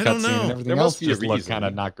one pretty I don't cutscene know. and everything There else must be a just looked reason. kind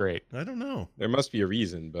of not great? I don't know. there must be a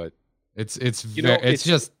reason, but It's it's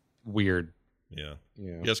just weird. Yeah.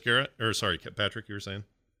 yeah. Yes, Garrett? Or sorry, Patrick, you were saying?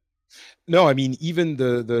 No, I mean, even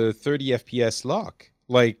the 30 FPS lock,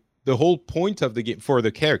 like the whole point of the game for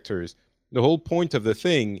the characters, the whole point of the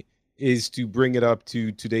thing is to bring it up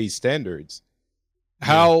to today's standards.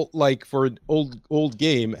 How, like, for an old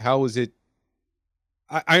game, how is it?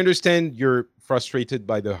 I understand you're frustrated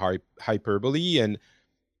by the hyperbole, and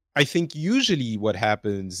I think usually what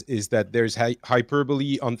happens is that there's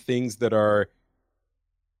hyperbole on things that are,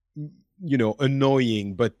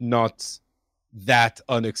 annoying, but not that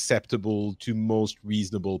unacceptable to most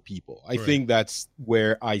reasonable people. I think that's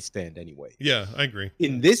where I stand anyway. Yeah, I agree.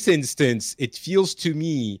 In this instance, it feels to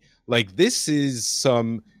me like this is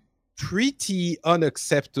some pretty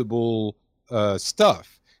unacceptable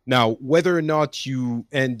stuff. Now, whether or not you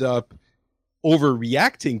end up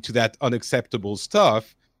overreacting to that unacceptable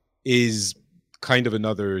stuff is kind of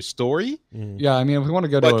another story. Yeah, I mean, if we want to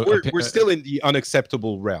go But to we're still in the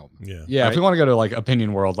unacceptable realm. Yeah, if we want to go to like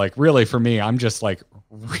opinion world, like really for me, I'm just like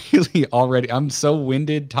really already, I'm so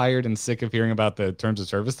winded, tired, and sick of hearing about the terms of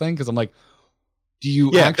service thing, because I'm like, do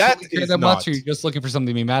you actually care that much, or are you just looking for something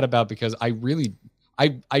to be mad about? Because I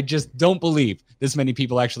just don't believe this many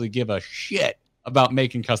people actually give a shit about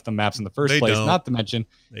making custom maps in the first place. Don't. Not to mention,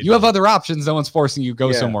 you have other options. No one's forcing you to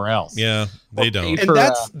go somewhere else. Yeah, they don't. And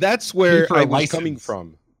that's where I was coming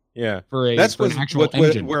from. Yeah, that's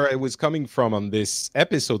where I was coming from on this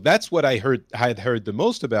episode. That's what I had heard the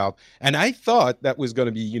most about, and I thought that was going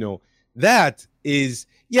to be, that is,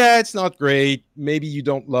 it's not great. Maybe you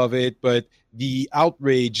don't love it, but the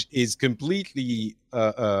outrage is completely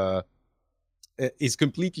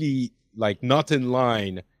like not in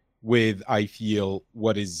line with, I feel,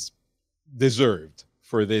 what is deserved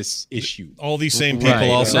for this issue. All these same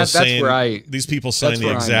people also saying these people signed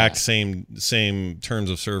the exact same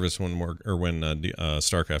terms of service when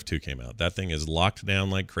StarCraft 2 came out. That thing is locked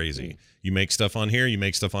down like crazy. You make stuff on here, you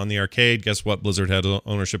make stuff on the arcade. Guess what? Blizzard had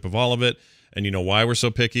ownership of all of it. And you know why we're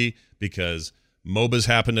so picky? Because MOBAs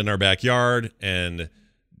happened in our backyard, and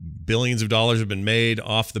billions of dollars have been made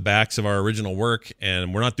off the backs of our original work,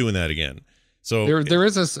 and we're not doing that again. So there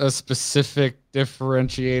is a specific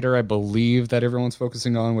differentiator, I believe, that everyone's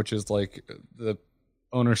focusing on, which is like the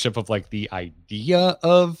ownership of like the idea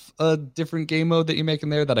of a different game mode that you make in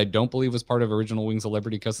there, that I don't believe was part of original Wings of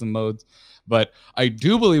Liberty custom modes, but I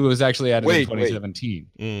do believe it was actually added in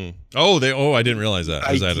 2017. I didn't realize that.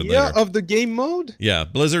 It was added later. Of the game mode? Yeah,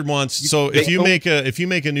 Blizzard wants. If you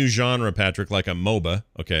make a new genre, Patrick, like a MOBA,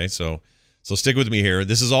 okay, so stick with me here.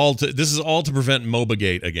 This is all to prevent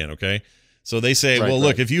MOBA-gate again, okay? So they say,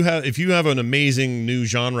 look, if you have an amazing new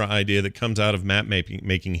genre idea that comes out of map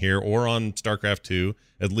making here or on StarCraft 2,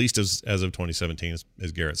 at least as of 2017,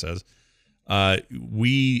 as Garrett says,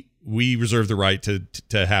 we reserve the right to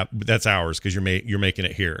have, that's ours, because you're making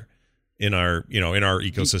it here in our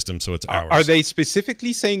ecosystem, so it's ours. Are they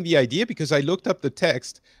specifically saying the idea? Because I looked up the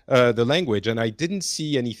text, the language, and I didn't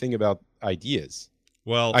see anything about ideas.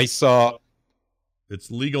 Well, I saw it's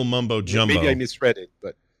legal mumbo jumbo. Maybe I misread it,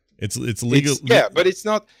 but. It's legal. But it's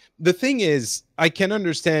not. The thing is, I can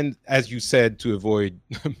understand, as you said, to avoid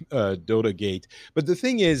Dota Gate. But the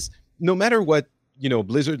thing is, no matter what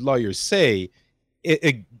Blizzard lawyers say,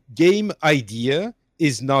 a game idea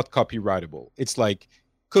is not copyrightable. It's like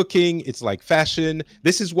cooking. It's like fashion.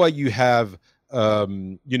 This is why you have,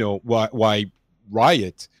 why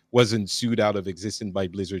Riot wasn't sued out of existence by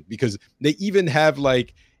Blizzard, because they even have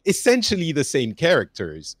like essentially the same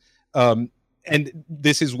characters. And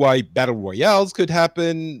this is why battle royales could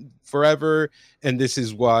happen forever. And this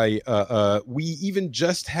is why we even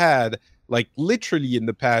just had, like, literally in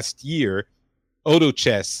the past year, auto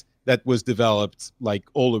chess that was developed like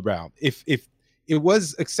all around. If it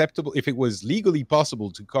was acceptable, if it was legally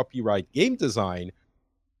possible to copyright game desigin,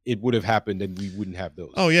 it would have happened, and we wouldn't have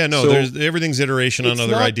those. Oh yeah, no. So everything's iteration on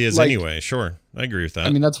other ideas anyway. Sure, I agree with that. I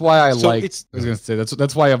mean, that's why I was gonna say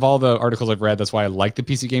that's why of all the articles I've read, that's why I like the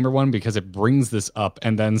PC Gamer one, because it brings this up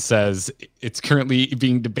and then says it's currently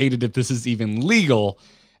being debated if this is even legal.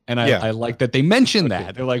 And I like that they mention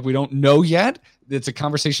that. They're like, we don't know yet. It's a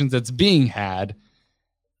conversation that's being had.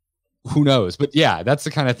 Who knows? But yeah, that's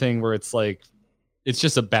the kind of thing where it's like, it's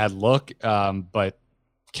just a bad look. But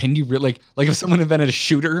can you really like if someone invented a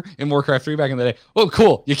shooter in Warcraft 3 back in the day? Oh,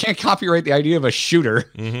 cool! You can't copyright the idea of a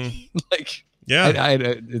shooter. Like, yeah,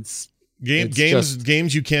 it's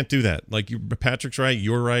games. You can't do that. Like Patrick's right.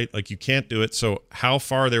 You're right. Like you can't do it. So how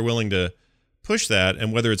far they're willing to push that,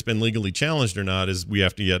 and whether it's been legally challenged or not, is we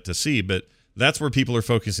have to yet to see. But that's where people are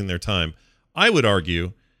focusing their time. I would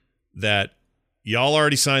argue that y'all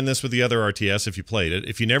already signed this with the other RTS if you played it.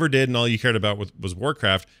 If you never did and all you cared about was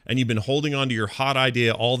Warcraft, and you've been holding on to your hot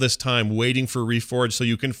idea all this time, waiting for Reforged so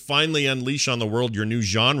you can finally unleash on the world your new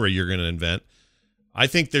genre you're going to invent, I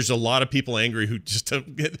think there's a lot of people angry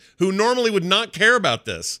who normally would not care about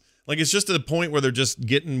this. Like, it's just to the point where they're just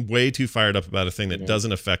getting way too fired up about a thing that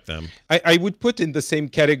doesn't affect them. I would put in the same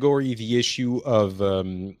category the issue of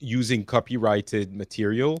using copyrighted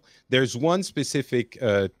material. There's one specific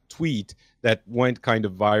tweet that went kind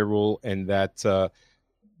of viral, and that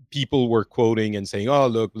people were quoting and saying, "Oh,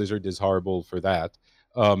 look, Blizzard is horrible for that."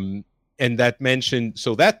 And that mentioned,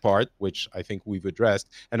 so that part, which I think we've addressed,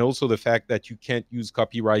 and also the fact that you can't use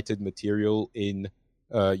copyrighted material in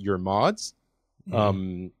your mods.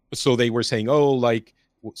 So they were saying, oh, like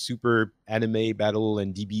Super Anime Battle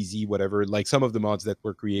and DBZ, whatever, like some of the mods that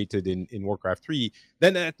were created in Warcraft 3,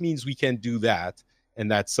 then that means we can't do that,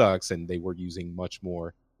 and that sucks. And they were using much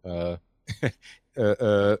more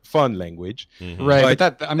fun language. Right,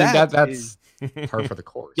 but that's par for the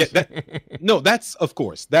course. Yeah, that's of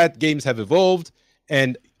course that games have evolved,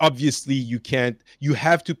 and obviously you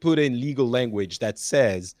have to put in legal language that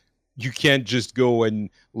says you can't just go and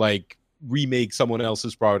like remake someone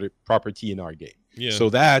else's property in our game. Yeah.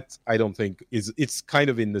 So that I don't think it's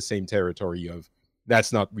kind of in the same territory of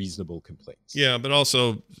that's not reasonable complaints. Yeah, but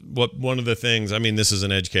also one of the things, I mean, this is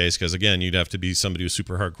an edge case because again, you'd have to be somebody who's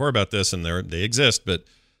super hardcore about this, and they exist, but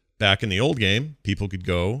back in the old game, people could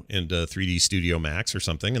go into 3D Studio Max or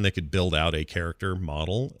something, and they could build out a character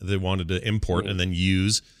model they wanted to import and then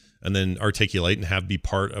use and then articulate and have be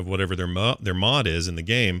part of whatever their mod is in the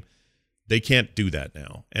game. They can't do that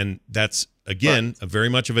now. And that's, again, a very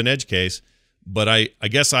much of an edge case. But I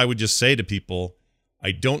guess I would just say to people,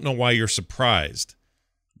 I don't know why you're surprised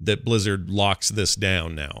that Blizzard locks this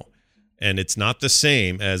down now. And it's not the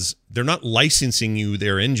same as they're not licensing you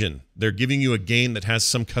their engine. They're giving you a game that has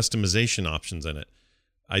some customization options in it.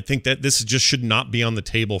 I think that this just should not be on the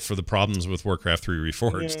table for the problems with Warcraft 3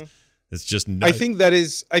 Reforged. Yeah. It's just not. I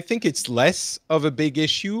think it's less of a big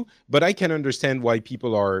issue, but I can understand why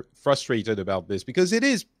people are frustrated about this because it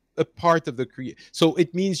is a part of the so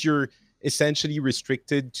it means you're essentially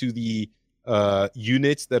restricted to the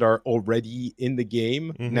units that are already in the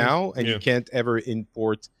game now, and you can't ever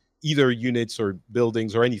import either units or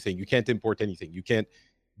buildings or anything. You can't import anything. You can't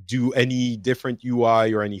do any different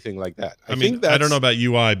UI or anything like that. I think I don't know about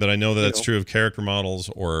UI, but I know that that's true of character models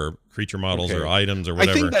or creature models or items or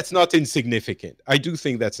whatever. I think that's not insignificant. I do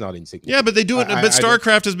think that's not insignificant. Yeah, but they do it. But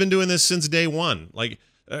StarCraft has been doing this since day one. Like,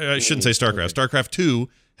 I shouldn't say StarCraft. Okay. StarCraft 2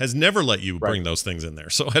 has never let you bring those things in there.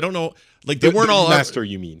 So I don't know. Like they weren't all remaster.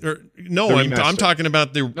 You mean? No, I'm talking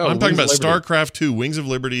about I'm talking about StarCraft 2, Wings of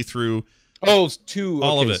Liberty through. Oh, two.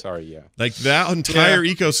 All of it. Sorry, yeah. Like that entire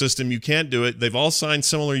ecosystem, you can't do it. They've all signed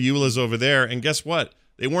similar EULAs over there, and guess what?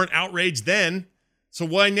 They weren't outraged then, so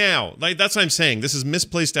why now? Like that's what I'm saying. This is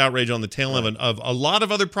misplaced outrage on the tail end of a lot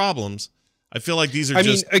of other problems. I feel like these are I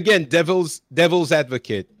mean, again, devil's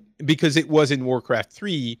advocate, because it was in Warcraft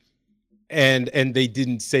 3, and they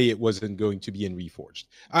didn't say it wasn't going to be in Reforged.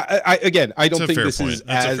 I don't think this is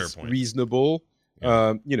as reasonable.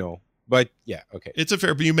 Yeah. But yeah, okay.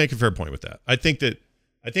 But you make a fair point with that. I think at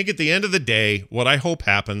the end of the day, what I hope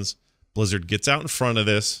happens, Blizzard gets out in front of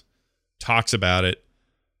this, talks about it,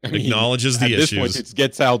 acknowledges the issues. At this point, it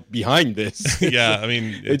gets out behind this. Yeah, I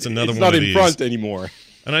mean, it's another one of these. It's not in front anymore.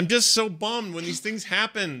 And I'm just so bummed when these things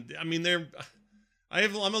happen. I mean,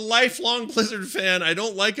 I'm a lifelong Blizzard fan. I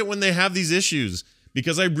don't like it when they have these issues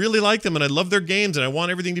because I really like them and I love their games and I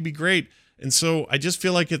want everything to be great. And so I just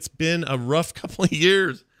feel like it's been a rough couple of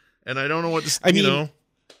years. And I don't know what to,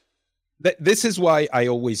 This is why I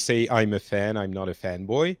always say I'm a fan. I'm not a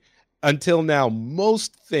fanboy. Until now,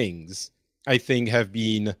 most things I think have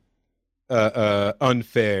been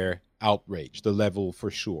unfair outrage, the level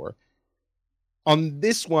for sure. On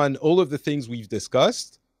this one, all of the things we've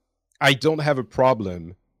discussed, I don't have a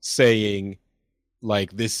problem saying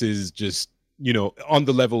like this is just, on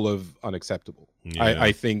the level of unacceptable. Yeah.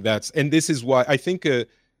 I think and this is why I think a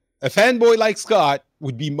fanboy like Scott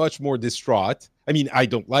would be much more distraught. I mean, I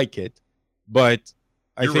don't like it, but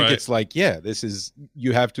I think it's like, this is,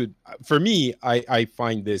 you have to, for me, I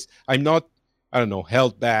find this, I'm not,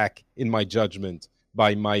 held back in my judgment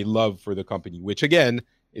by my love for the company, which again,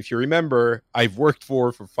 if you remember, I've worked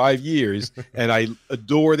for 5 years, and I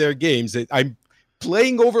adore their games. I'm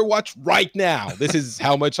playing Overwatch right now. This is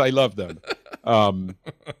how much I love them.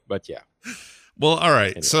 But yeah. Well, all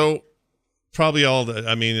right. Anyway. So probably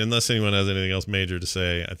unless anyone has anything else major to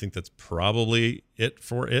say, I think that's probably it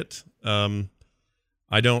for it.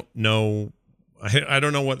 I don't know. I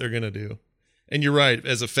don't know what they're going to do. And you're right.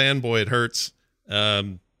 As a fanboy, it hurts.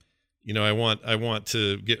 I want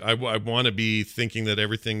to be thinking that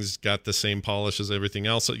everything's got the same polish as everything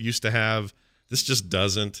else it used to have. This just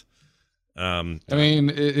doesn't.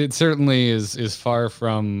 It certainly is far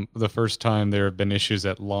from the first time there have been issues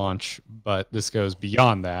at launch, but this goes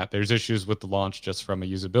beyond that. There's issues with the launch just from a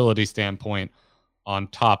usability standpoint, on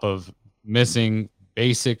top of missing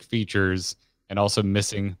basic features and also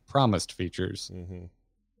missing promised features. Mm-hmm.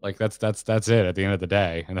 Like that's it at the end of the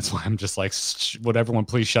day, and that's why I'm just like, would everyone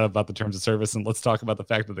please shut up about the terms of service and let's talk about the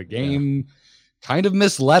fact that the game kind of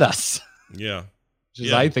misled us. Yeah, which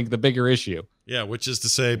is I think the bigger issue. Yeah, which is to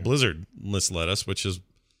say, Blizzard misled us, which is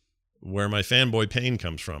where my fanboy pain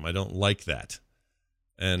comes from. I don't like that,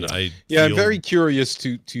 and I'm very curious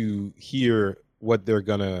to hear what they're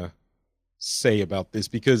gonna say about this,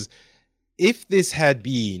 because if this had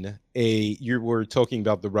been you were talking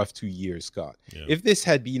about the rough 2 years, Scott. Yeah. If this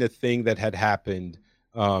had been a thing that had happened,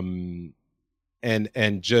 and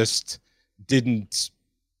just didn't,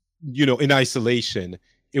 in isolation,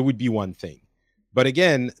 it would be one thing. But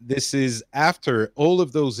again, this is after all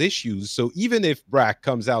of those issues. So even if Brack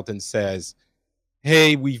comes out and says,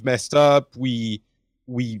 "Hey, we've messed up. We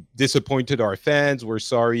disappointed our fans. We're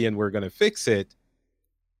sorry, and we're gonna fix it."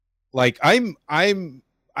 Like I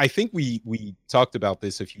think we talked about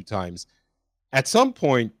this a few times. At some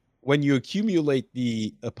point, when you accumulate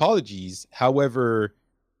the apologies, however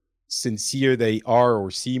sincere they are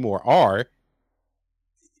or seem or are,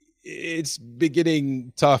 it's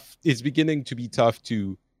beginning to be tough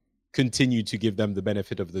to continue to give them the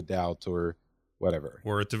benefit of the doubt or whatever.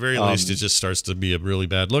 Or at the very least, it just starts to be a really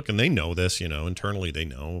bad look, and they know this. Internally they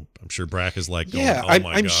know. I'm sure Brack is like,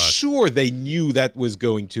 I'm sure they knew that was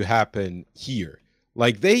going to happen here.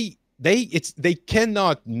 Like they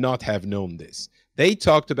cannot not have known this. They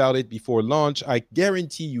talked about it before launch. I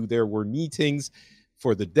guarantee you there were meetings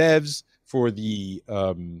for the devs, for the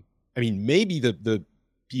maybe the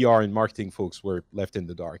PR and marketing folks were left in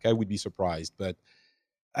the dark. I would be surprised, but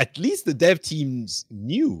at least the dev teams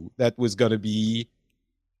knew that was going to be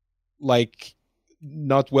like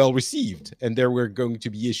not well received, and there were going to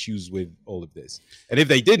be issues with all of this. And if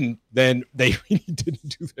they didn't, then they really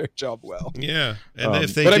didn't do their job well. Yeah, and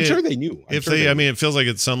if they, I'm sure they knew. It feels like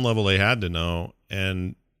at some level they had to know,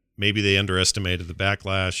 and maybe they underestimated the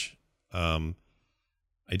backlash.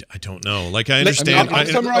 I don't know. Like, I understand. I'll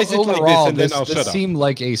summarize it overall, like this, and then I'll shut up. This seemed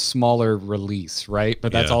like a smaller release, right?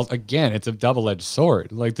 But that's all. Again, it's a double-edged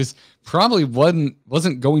sword. Like, this probably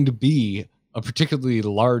wasn't going to be a particularly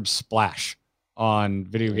large splash on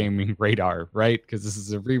video gaming radar, right? Because this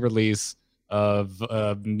is a re-release of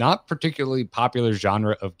not particularly popular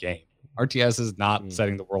genre of game. RTS is not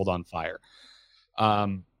setting the world on fire.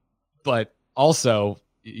 But also,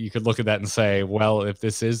 you could look at that and say, well, if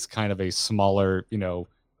this is kind of a smaller,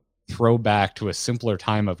 throwback to a simpler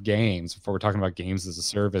time of games, before we're talking about games as a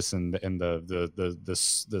service and the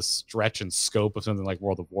stretch and scope of something like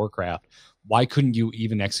World of Warcraft, why couldn't you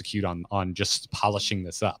even execute on just polishing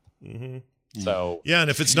this up? Mm-hmm. So yeah, and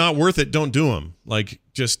if it's not worth it, don't do them. Like,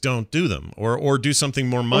 just don't do them, or do something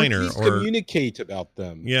more minor, or communicate about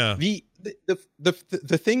them. Yeah.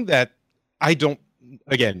 The thing that I don't.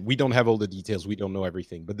 Again, we don't have all the details. We don't know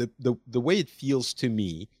everything. But the way it feels to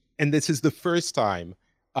me, and this is the first time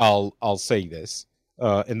I'll say this,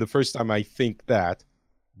 and the first time I think that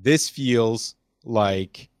this feels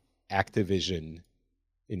like Activision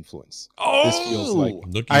influence. Oh, this feels like,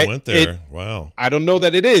 look, you went there. Wow. I don't know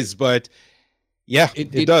that it is, but yeah,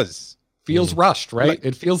 it does. Feels rushed, right?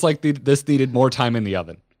 It feels like this needed more time in the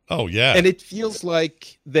oven. Oh yeah, and it feels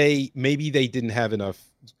like maybe they didn't have enough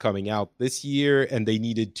coming out this year and they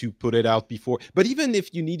needed to put it out before. But even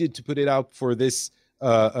if you needed to put it out for this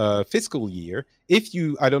fiscal year,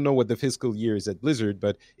 I don't know what the fiscal year is at Blizzard,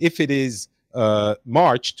 but if it is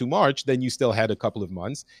March to March, then you still had a couple of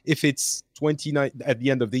months. If it's 29 at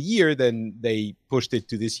the end of the year, then they pushed it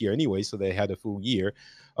to this year anyway, so they had a full year.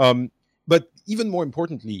 But even more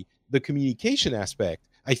importantly, the communication aspect,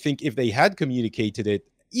 I think if they had communicated it,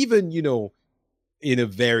 even, in a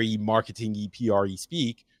very marketing-y, PR-y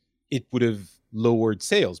speak, it would have lowered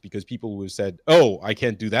sales because people would have said, "Oh, I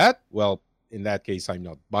can't do that. Well, in that case, I'm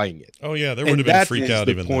not buying it." Oh yeah, there would have been freak out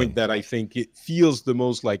even then. The point that I think it feels the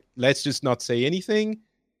most like, let's just not say anything,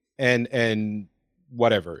 and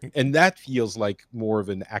whatever. And that feels like more of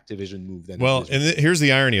an Activision move than Well, and here's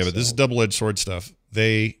the irony of it. This is double-edged sword stuff.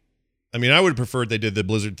 I mean, I would have preferred they did the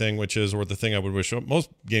Blizzard thing, which is, or the thing I would wish most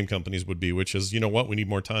game companies would be, which is, you know what, we need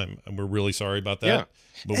more time, and we're really sorry about that. Yeah.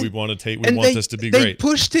 But we want this to be great. They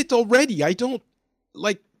pushed it already. I don't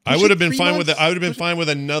like. I would have been fine with it. I would have been fine with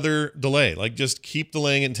another delay. Like, just keep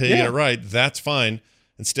delaying it until you get it right. That's fine.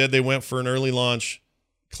 Instead, they went for an early launch,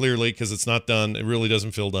 clearly, because it's not done. It really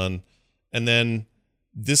doesn't feel done. And then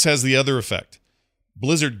this has the other effect.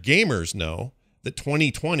 Blizzard gamers know that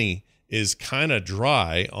 2020 is kind of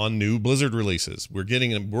dry on new Blizzard releases. We're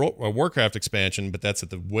getting a Warcraft expansion, but that's at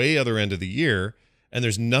the way other end of the year, and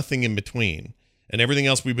there's nothing in between. And everything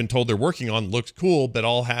else we've been told they're working on looks cool, but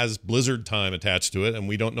all has Blizzard time attached to it, and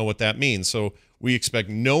we don't know what that means. So we expect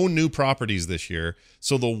no new properties this year.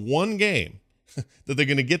 So the one game that they're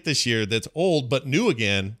going to get this year that's old but new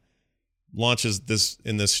again launches this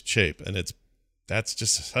in this shape, and that's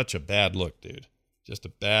just such a bad look, dude. Just a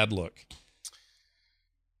bad look.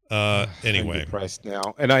 Anyway, I'm depressed now,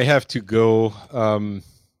 and I have to go.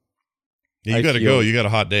 You got to go. You got a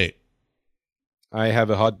hot date. I have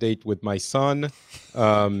a hot date with my son.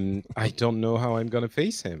 I don't know how I'm going to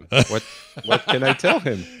face him. What can I tell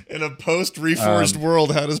him? In a post-Reforged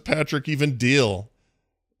world, how does Patrick even deal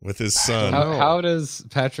with his son? How does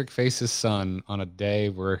Patrick face his son on a day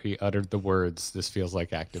where he uttered the words, "This feels like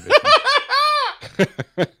Activision"?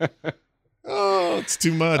 Oh, it's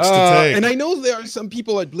too much to take. And I know there are some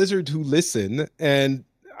people at Blizzard who listen, and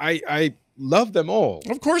I love them all.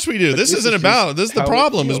 Of course we do. This is the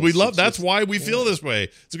problem. Is we love. That's why we feel this way.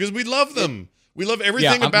 It's because we love them. We love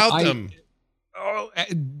everything about them.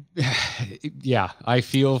 Yeah, I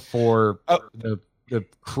feel for the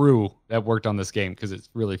crew that worked on this game, because it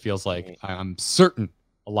really feels like I'm certain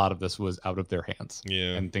a lot of this was out of their hands.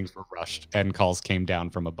 Yeah, and things were rushed, and calls came down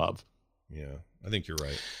from above. Yeah, I think you're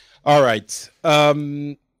right. All right.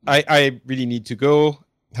 I really need to go.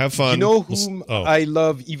 Have fun. You know whom I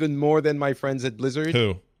love even more than my friends at Blizzard?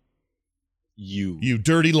 Who? You. You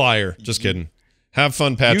dirty liar. Just kidding. Have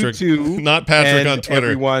fun, Patrick. You too. Not Patrick on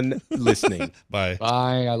Twitter. Everyone listening. Bye.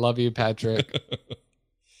 Bye. I love you, Patrick.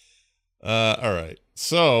 All right.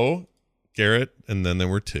 So, Garrett, and then there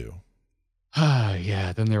were two.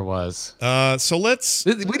 Yeah, then there was. So let's.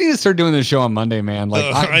 We need to start doing this show on Monday, man.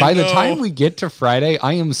 Like by the time we get to Friday,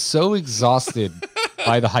 I am so exhausted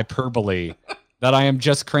by the hyperbole that I am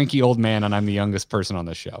just cranky old man, and I'm the youngest person on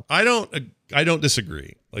this show. I don't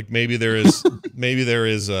disagree. Like maybe there's something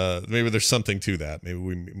to that. Maybe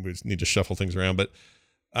we just need to shuffle things around. But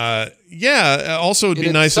yeah. Also, it'd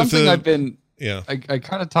be nice if I've been. Yeah. I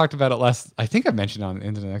kind of talked about it I think I mentioned on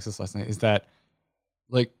Internet Nexus last night. Is that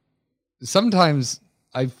like. Sometimes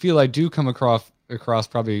I feel I do come across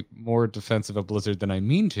probably more defensive of Blizzard than I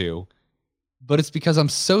mean to, but it's because I'm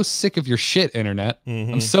so sick of your shit, Internet.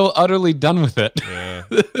 Mm-hmm. I'm so utterly done with it. Yeah.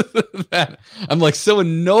 That I'm like so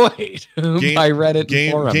annoyed by Reddit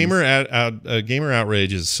and forums. Gamer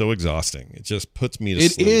outrage is so exhausting. It just puts me to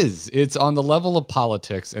sleep. It is. It's on the level of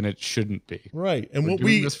politics, and it shouldn't be. Right. And we're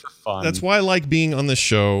doing this for fun. That's why I like being on this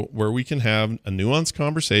show, where we can have a nuanced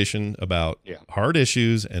conversation about hard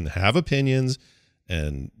issues and have opinions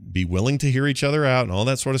and be willing to hear each other out and all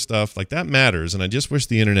that sort of stuff. Like, that matters. And I just wish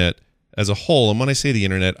the internet as a whole, and when I say the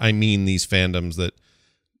internet, I mean these fandoms that,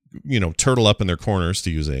 turtle up in their corners,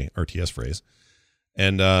 to use a RTS phrase,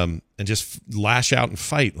 and just lash out and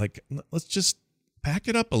fight. Like, let's just back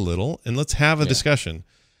it up a little and let's have a discussion.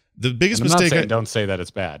 The biggest mistake. Don't say that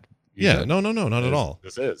it's bad. No, not at all.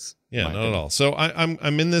 This is. Yeah, not at all. So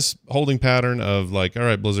I'm in this holding pattern of like, all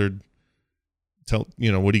right, Blizzard, what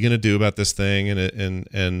are you going to do about this thing?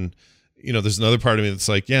 And there's another part of me that's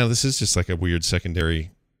like, yeah, this is just like a weird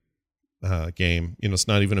secondary game. It's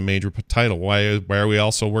not even a major title. Why are we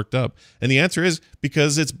all so worked up? And the answer is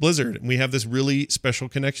because it's Blizzard, and we have this really special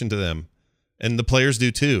connection to them, and the players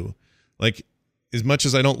do too. Like, as much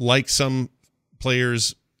as I don't like some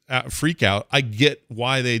players freak out, I get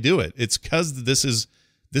why they do it. It's because this is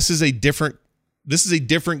a different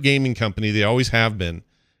gaming company. They always have been,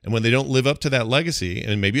 and when they don't live up to that legacy,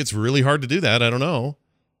 and maybe it's really hard to do that, I don't know,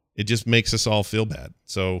 it just makes us all feel bad.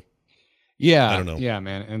 So yeah, I don't know. Yeah,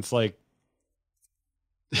 man, and it's like.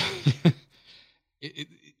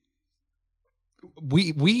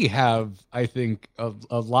 We have, I think, a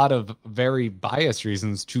lot of very biased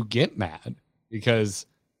reasons to get mad, because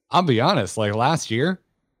I'll be honest, like last year,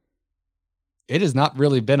 it has not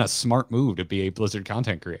really been a smart move to be a Blizzard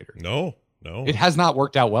content creator. No, it has not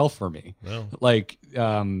worked out well for me. No, like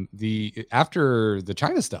after the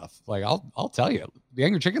China stuff, like I'll tell you, the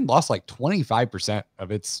Angry Chicken lost like 25%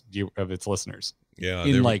 of its listeners Yeah,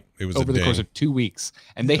 in it was over the course of 2 weeks,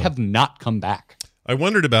 and they have not come back. I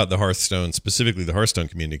wondered about the Hearthstone, specifically the Hearthstone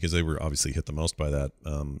community, because they were obviously hit the most by that.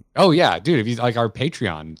 Oh yeah, dude! If you like, our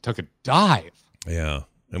Patreon took a dive. Yeah,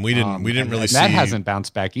 and we didn't really see that hasn't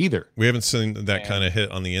bounced back either. We haven't seen that kind of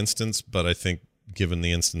hit on the instance, but I think given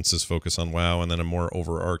the instance's focus on WoW and then a more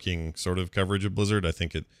overarching sort of coverage of Blizzard, I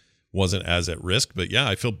think it wasn't as at risk. But yeah,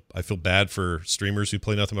 I feel bad for streamers who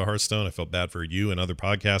play nothing but Hearthstone. I felt bad for you and other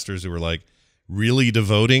podcasters who were like really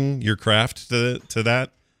devoting your craft to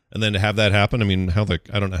that. And then to have that happen, I mean,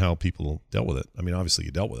 I don't know how people dealt with it. I mean, obviously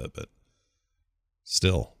you dealt with it, but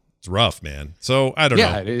still, it's rough, man. So I don't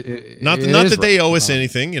know. Not that they owe us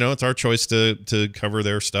anything. It's our choice to cover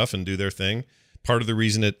their stuff and do their thing. Part of the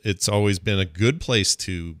reason it's always been a good place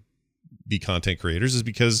to be content creators is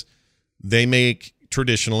because they make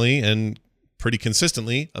traditionally and pretty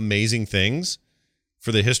consistently amazing things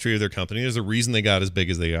for the history of their company. There's a reason they got as big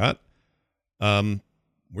as they got.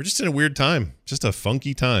 We're just in a weird time, just a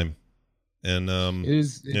funky time. And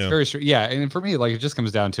it's very strange. Yeah. And for me, like, it just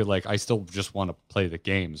comes down to like, I still just want to play the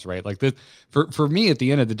games, right? Like for me at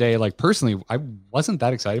the end of the day, like personally, I wasn't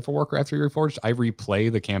that excited for Warcraft 3 Reforged. I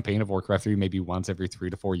replay the campaign of Warcraft 3 maybe once every 3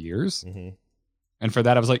 to 4 years. Mm-hmm. And for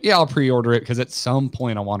that, I was like, yeah, I'll pre-order it because at some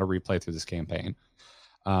point I want to replay through this campaign.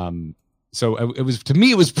 So it was, to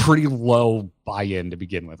me, it was pretty low buy-in to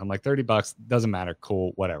begin with. I'm like, $30, doesn't matter.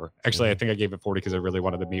 Cool, whatever. Actually, I think I gave it 40 because I really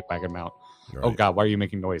wanted the meat wagon mount. Right. Oh God, why are you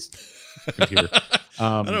making noise? Computer.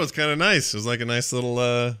 I know, it was kind of nice. It was like a nice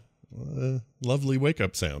little, lovely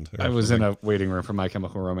wake-up sound. I was in a waiting room for My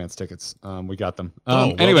Chemical Romance tickets. We got them.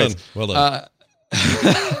 Well anyways, done. Well done.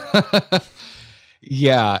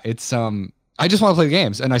 Yeah, it's I just want to play the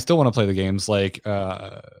games, and I still want to play the games. Like,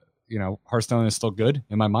 Hearthstone is still good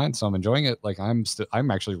in my mind, so I'm enjoying it. Like, I'm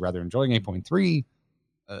actually rather enjoying 8.3.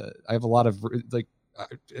 I have a lot of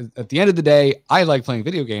at the end of the day, I like playing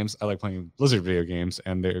video games. I like playing Blizzard video games,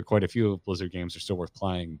 and there are quite a few of Blizzard games are still worth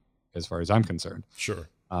playing, as far as I'm concerned. Sure.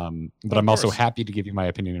 But I'm also happy to give you my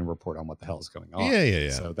opinion and report on what the hell is going on. Yeah.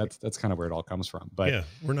 So that's kind of where it all comes from. But yeah,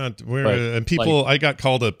 and people, I got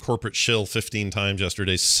called a corporate shill 15 times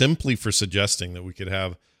yesterday simply for suggesting that we could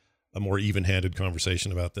have a more even-handed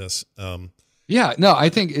conversation about this. Yeah, no, I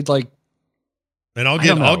think it's like, and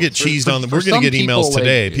I'll get cheesed on. We're going to get emails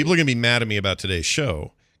today. People are going to be mad at me about today's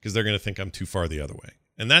show because they're going to think I'm too far the other way.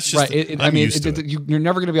 And that's just right. You're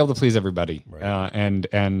never going to be able to please everybody, right.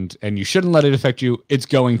 And you shouldn't let it affect you. It's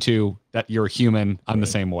going to. That you're human. I'm the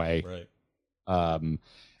same way. Right.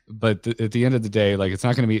 But at the end of the day, like, it's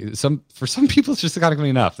not going to be for some people. It's just not going to be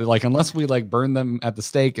enough. Like, unless we like burn them at the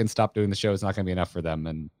stake and stop doing the show, it's not going to be enough for them.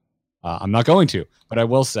 And I'm not going to. But I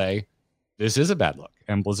will say, this is a bad look,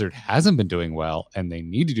 and Blizzard hasn't been doing well, and they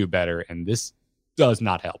need to do better. And this does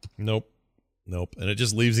not help. Nope. And it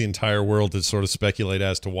just leaves the entire world to sort of speculate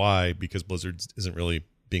as to why, because Blizzard isn't really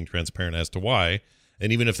being transparent as to why.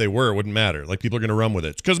 And even if they were, it wouldn't matter. Like, people are going to run with it.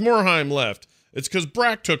 It's because Morheim left. It's because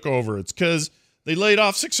Brack took over. It's because they laid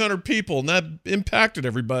off 600 people, and that impacted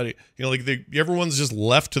everybody. Everyone's just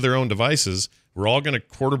left to their own devices. We're all going to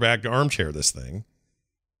quarterback armchair this thing.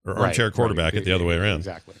 Or armchair quarterback it the other way around.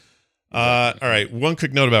 Exactly. All right. One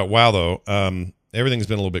quick note about WoW, though. Everything's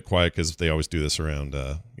been a little bit quiet because they always do this around,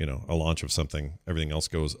 a launch of something. Everything else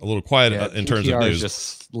goes a little quiet in terms of news.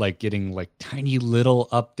 Just like getting like tiny little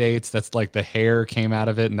updates. That's like the hair came out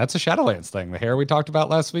of it, and that's a Shadowlands thing. The hair we talked about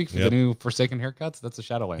last week for the new Forsaken haircuts. That's a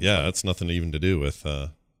Shadowlands. Yeah, thing. That's nothing even to do with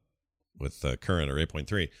current or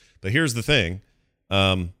 8.3. But here's the thing.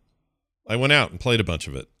 I went out and played a bunch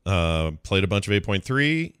of it. Played a bunch of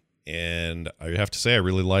 8.3, and I have to say I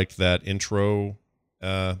really liked that intro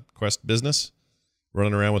quest business.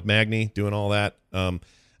 Running around with Magni, doing all that. And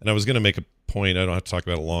I was going to make a point, I don't have to talk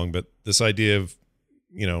about it long, but this idea of,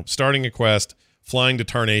 starting a quest, flying to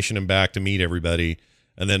Tarnation and back to meet everybody,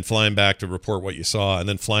 and then flying back to report what you saw, and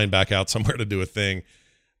then flying back out somewhere to do a thing,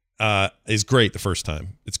 is great the first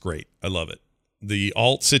time. It's great. I love it. The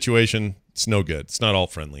alt situation, it's no good. It's not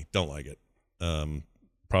alt-friendly. Don't like it.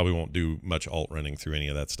 Probably won't do much alt running through any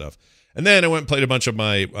of that stuff. And then I went and played a bunch of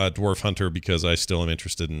my Dwarf Hunter because I still am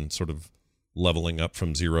interested in sort of leveling up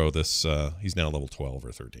from 0. This he's now level 12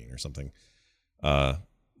 or 13 or something.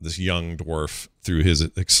 This young dwarf through his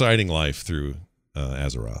exciting life through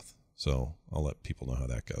Azeroth. So I'll let people know how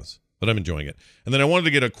that goes. But I'm enjoying it. And then I wanted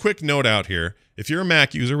to get a quick note out here. If you're a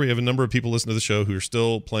Mac user, we have a number of people listening to the show who are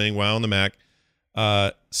still playing WoW on the Mac.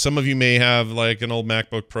 Some of you may have like an old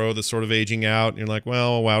MacBook Pro that's sort of aging out, and you're like,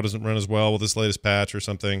 well, WoW doesn't run as well with this latest patch or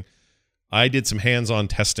something. I did some hands-on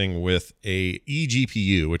testing with a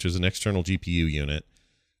eGPU, which is an external GPU unit.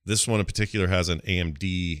 This one in particular has an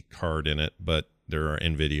AMD card in it, but there are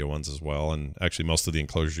NVIDIA ones as well, and actually most of the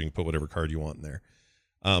enclosures you can put whatever card you want in there.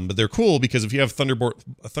 But they're cool because if you have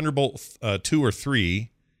Thunderbolt 2 or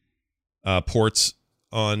 3 ports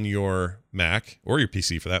on your Mac or your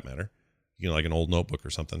PC for that matter, like an old notebook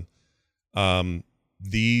or something,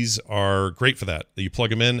 these are great for that. You plug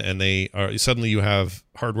them in and they are suddenly you have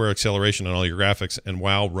hardware acceleration on all your graphics, and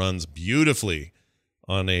WoW runs beautifully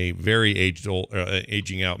on a very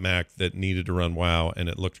aging out Mac that needed to run WoW, and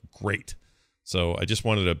it looked great. So I just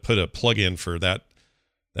wanted to put a plug in for that.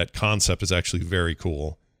 That concept is actually very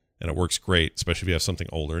cool, and it works great, especially if you have something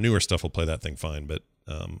older. Newer stuff will play that thing fine, but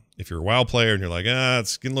if you're a WoW player and you're like,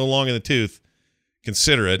 it's getting a little long in the tooth,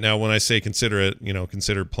 consider it. Now, when I say consider it,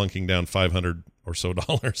 consider plunking down $500 or so,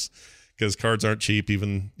 because cards aren't cheap.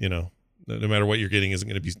 Even, no matter what you're getting isn't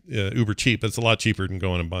going to be uber cheap. It's a lot cheaper than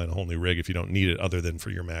going and buying a whole new rig if you don't need it other than for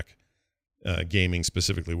your Mac gaming,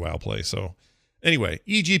 specifically WoW play. So anyway,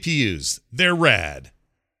 eGPUs, they're rad.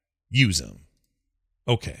 Use them.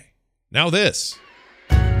 Okay, now this.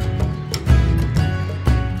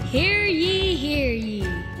 Hear ye, hear ye.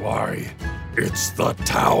 Why, it's the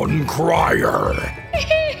Town Crier.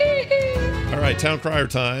 All right, Town Crier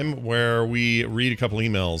time, where we read a couple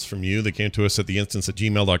emails from you that came to us at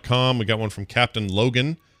theinstance@gmail.com. We got one from Captain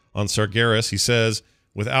Logan on Sargeras. He says,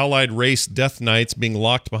 with Allied race Death Knights being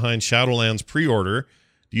locked behind Shadowlands pre-order,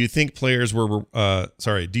 do you think players were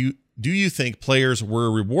do you think players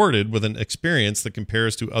were rewarded with an experience that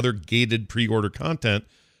compares to other gated pre-order content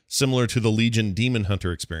similar to the Legion Demon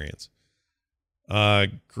Hunter experience?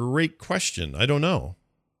 Great question. I don't know.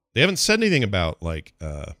 They haven't said anything about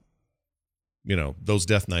those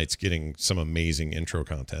Death Knights getting some amazing intro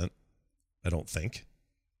content. I don't think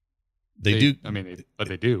they do. I mean, but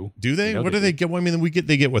they do. Do they? What do they get? Well, I mean,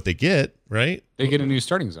 they get what they get, right? They get a new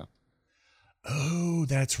starting zone. Oh,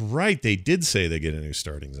 that's right. They did say they get a new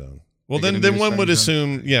starting zone. Well, then one would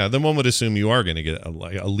assume, you are going to get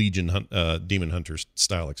a Legion Demon Hunter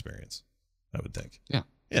style experience. I would think. Yeah.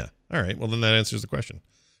 Yeah. All right. Well, then that answers the question.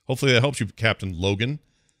 Hopefully that helps you, Captain Logan.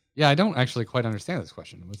 Yeah, I don't actually quite understand this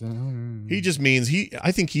question. He just means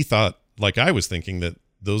I think he thought, like I was thinking, that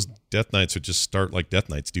those Death Knights would just start like Death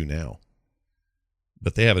Knights do now.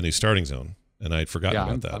 But they have a new starting zone, and I'd forgotten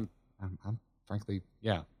about that. I'm frankly,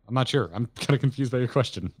 I'm not sure. I'm kind of confused by your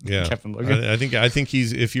question. Yeah, Captain Logan. I think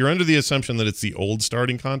he's. If you're under the assumption that it's the old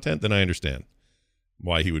starting content, then I understand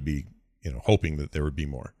why he would be, hoping that there would be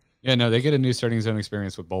more. Yeah, no, they get a new starting zone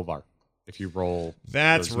experience with Bolvar. If you roll,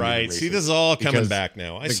 that's right. See, this is all coming back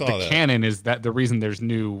now. I saw that. The canon is that the reason there's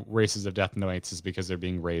new races of Death Knights is because they're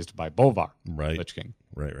being raised by Bolvar, right? Lich King,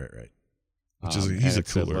 right. Which is he's a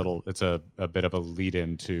cooler. It's a bit of a lead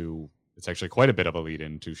into. It's actually quite a bit of a lead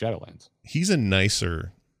into Shadowlands. He's a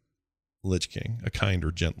nicer Lich King, a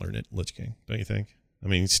kinder, gentler Lich King, don't you think? I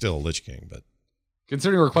mean, he's still a Lich King, but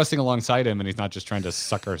considering we're questing alongside him and he's not just trying to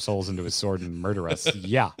suck our souls into his sword and murder us, I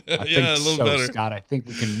think so, better. Scott. I think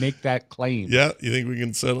we can make that claim. Yeah, you think we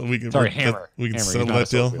can settle? Hammer. We can settle that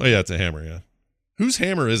deal. Oh yeah, it's a hammer. Yeah, whose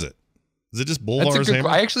hammer is it? Is it just Bolvar's hammer?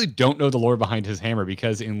 I actually don't know the lore behind his hammer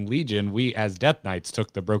because in Legion, we as Death Knights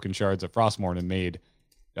took the broken shards of Frostmourne and made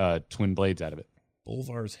twin blades out of it.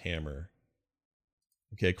 Bolvar's hammer.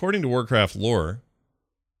 Okay, according to Warcraft lore,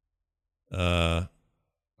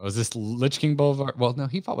 was this Lich King Bolvar? Well, no,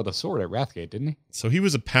 he fought with a sword at Wrathgate, didn't he? So he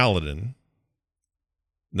was a paladin.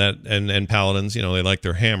 And paladins, they like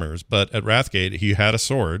their hammers, but at Wrathgate he had a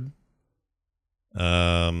sword.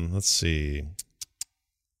 Let's see.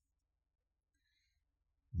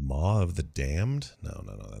 Maw of the Damned? No,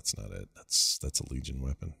 that's not it. That's a Legion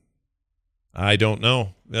weapon. I don't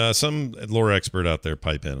know. Some lore expert out there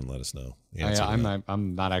pipe in and let us know.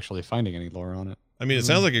 I'm not actually finding any lore on it. I mean, it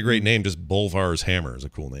sounds like a great name. Just Bolvar's hammer is a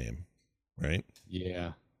cool name, right?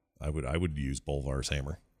 Yeah, I would use Bolvar's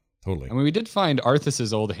hammer. Totally. I mean, we did find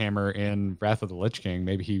Arthas's old hammer in Wrath of the Lich King.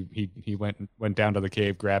 Maybe he went down to the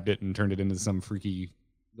cave, grabbed it, and turned it into some freaky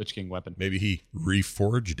Lich King weapon. Maybe he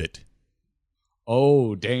reforged it.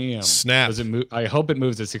 Oh, damn. Snap. Does it move? I hope it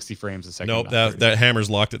moves at 60 frames a second. Nope, that hammer's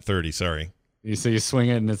locked at 30. Sorry. You swing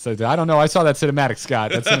it and it says, I don't know. I saw that cinematic,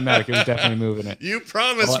 Scott. That cinematic, it was definitely moving it. You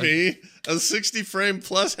promised me a 60 frame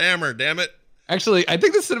plus hammer, damn it. Actually, I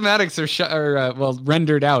think the cinematics are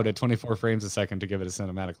rendered out at 24 frames a second to give it a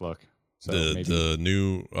cinematic look. So the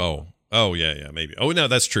new, yeah, maybe. Oh, no,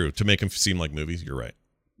 that's true. To make them seem like movies, you're right.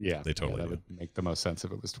 Yeah, they totally that would make the most sense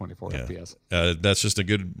if it was 24 FPS. That's just a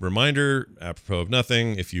good reminder, apropos of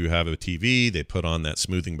nothing. If you have a TV, they put on that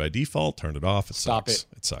smoothing by default, turn it off. It sucks.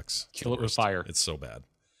 Kill it with fire. It's so bad.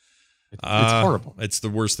 It's horrible. It's the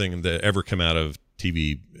worst thing that ever come out of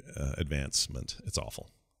TV advancement. It's awful.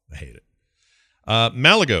 I hate it.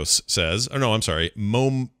 Malagos says, or no, I'm sorry,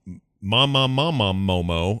 Momo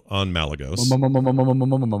on Malagos.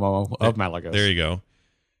 Of Malagos. There you go.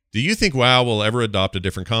 Do you think WoW will ever adopt a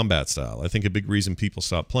different combat style? I think a big reason people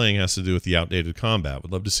stop playing has to do with the outdated combat.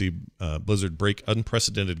 Would love to see Blizzard break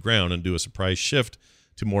unprecedented ground and do a surprise shift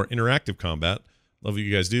to more interactive combat. Love what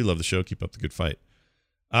you guys do. Love the show. Keep up the good fight.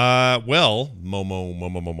 Well,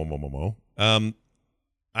 Momo.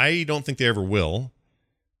 I don't think they ever will,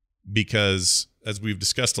 because as we've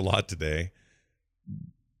discussed a lot today,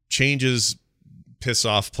 changes piss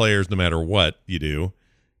off players no matter what you do.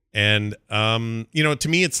 And, to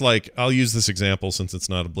me, it's like, I'll use this example since it's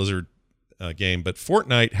not a Blizzard game, but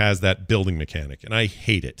Fortnite has that building mechanic, and I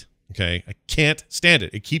hate it. Okay. I can't stand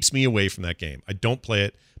it. It keeps me away from that game. I don't play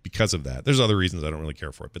it because of that. There's other reasons I don't really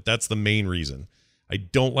care for it, but that's the main reason. I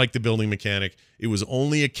don't like the building mechanic. It was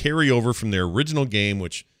only a carryover from their original game,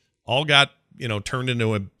 which all got, turned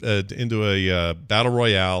into a battle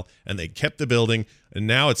royale, and they kept the building, and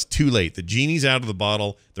now it's too late. The genie's out of the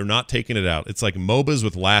bottle. They're not taking it out. It's like MOBAs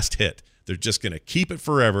with last hit. They're just going to keep it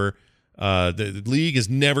forever. The league is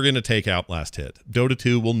never going to take out last hit. Dota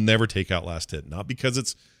 2 will never take out last hit. Not because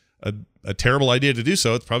it's a terrible idea to do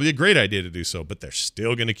so. It's probably a great idea to do so, but they're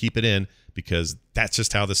still going to keep it in because that's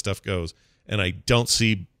just how this stuff goes. And I don't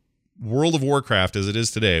see World of Warcraft as it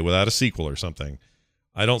is today without a sequel or something.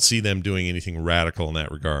 I don't see them doing anything radical in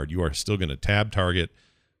that regard. You are still going to tab target,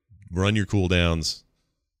 run your cooldowns,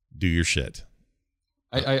 do your shit.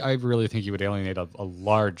 I really think you would alienate a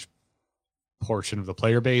large portion of the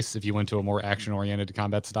player base if you went to a more action-oriented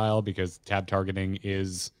combat style, because tab targeting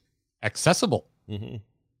is accessible. Mm-hmm.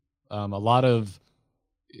 A lot of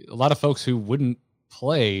folks who wouldn't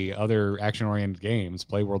play other action-oriented games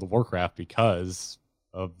play World of Warcraft because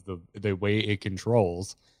of the way it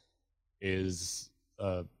controls is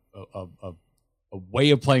a way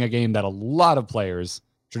of playing a game that a lot of players,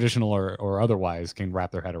 traditional or otherwise, can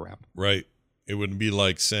wrap their head around. Right. It would be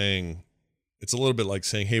like saying, it's a little bit like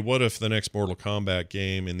saying, hey, what if the next Mortal Kombat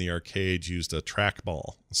game in the arcades used a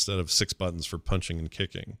trackball instead of 6 buttons for punching and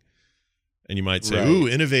kicking? And you might say, right, ooh,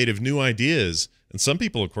 innovative new ideas. And some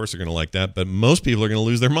people, of course, are going to like that, but most people are going to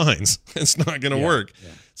lose their minds. It's not going to work. Yeah.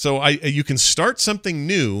 So you can start something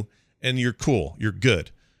new and you're cool. You're good.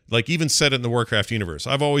 Like even set it in the Warcraft universe.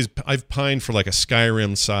 I've pined for like a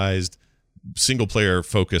Skyrim-sized, single-player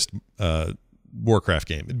focused Warcraft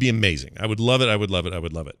game. It'd be amazing. I would love it. I would love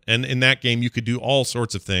it. And in that game, you could do all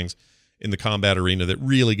sorts of things in the combat arena that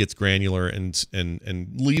really gets granular and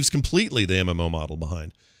leaves completely the MMO model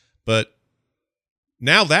behind. But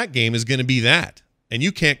now that game is going to be that. And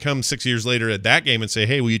you can't come 6 years later at that game and say,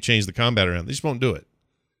 hey, will you change the combat around? They just won't do it.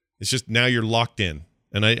 It's just now you're locked in.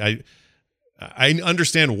 And I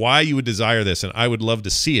understand why you would desire this, and I would love to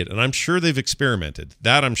see it. And I'm sure they've experimented.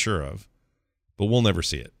 That I'm sure of. But we'll never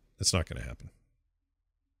see it. It's not going to happen.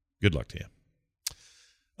 Good luck to you.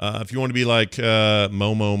 If you want to be like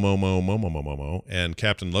Momo and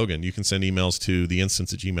Captain Logan, you can send emails to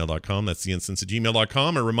theinstance@gmail.com. That's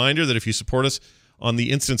theinstance@gmail.com. A reminder that if you support us on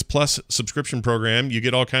the Instance Plus subscription program, you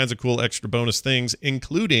get all kinds of cool extra bonus things,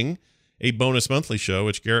 including a bonus monthly show,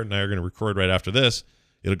 which Garrett and I are going to record right after this.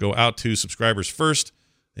 It'll go out to subscribers first,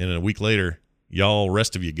 and a week later, y'all,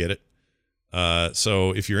 rest of you get it.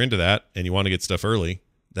 So if you're into that and you want to get stuff early,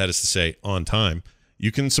 that is to say on time,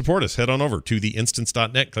 you can support us. Head on over to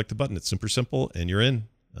theinstance.net, click the button. It's super simple, and you're in.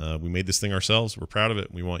 We made this thing ourselves. We're proud of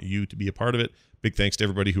it. We want you to be a part of it. Big thanks to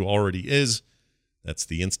everybody who already is. That's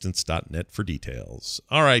theinstance.net for details.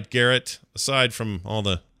 All right, Garrett, aside from all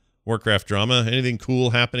the Warcraft drama, anything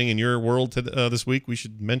cool happening in your world this week we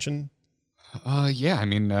should mention? Yeah, I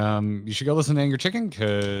mean, you should go listen to Angry Chicken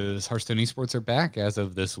because Hearthstone Esports are back as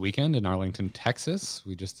of this weekend in Arlington, Texas.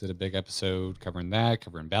 We just did a big episode covering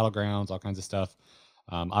Battlegrounds, all kinds of stuff.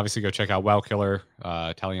 Obviously, go check out WoW Killer.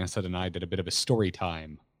 Taliansa and I did a bit of a story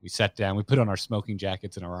time. We sat down, we put on our smoking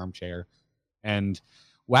jackets in our armchair, and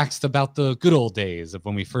waxed about the good old days of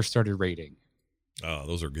when we first started raiding. Oh,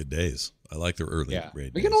 those are good days. I like the early raid We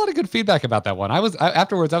days. get a lot of good feedback about that one.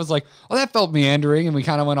 Afterwards, I was like, oh, that felt meandering, and we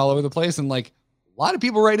kind of went all over the place, and like a lot of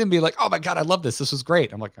people write in and be like, oh my God, I love this. This was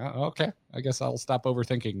great. I'm like, oh, okay. I guess I'll stop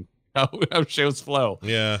overthinking how shows flow.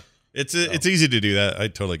 Yeah. It's easy to do that. I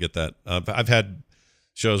totally get that. I've had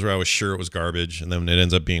shows where I was sure it was garbage, and then it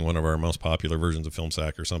ends up being one of our most popular versions of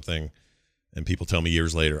FilmSack or something, and people tell me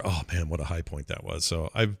years later, oh man, what a high point that was. So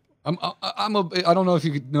I don't know if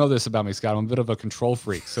you know this about me, Scott. I'm a bit of a control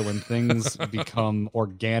freak. So when things become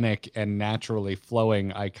organic and naturally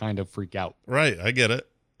flowing, I kind of freak out. Right. I get it.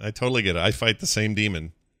 I totally get it. I fight the same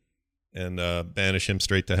demon and banish him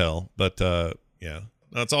straight to hell. But yeah,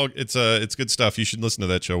 it's good stuff. You should listen to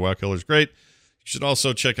that show. WoW Killer's great. You should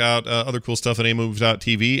also check out other cool stuff at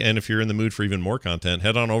amoves.tv. And if you're in the mood for even more content,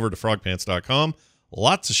 head on over to frogpants.com.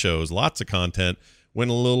 Lots of shows, lots of content. Went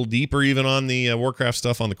a little deeper even on the Warcraft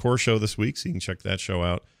stuff on the core show this week, so you can check that show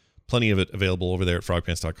out. Plenty of it available over there at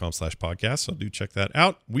frogpants.com/podcast, so do check that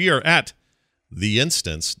out. We are at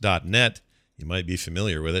theinstance.net. You might be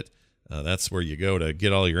familiar with it. That's where you go to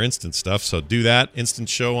get all your Instance stuff, so do that. Instance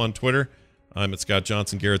Show on Twitter. I'm at Scott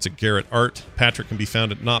Johnson. Garrett's at Garrett Art. Patrick can be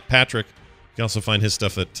found at Not Patrick. You can also find his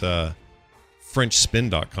stuff at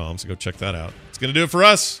FrenchSpin.com, so go check that out. It's going to do it for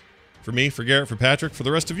us. For me, for Garrett, for Patrick, for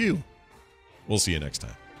the rest of you. We'll see you next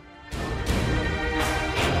time.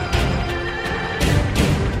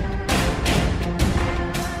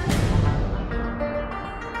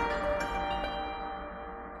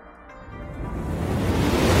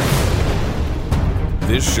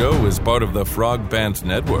 This show is part of the Frog Pants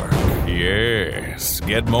Network. Yes.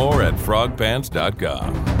 Get more at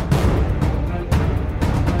frogpants.com.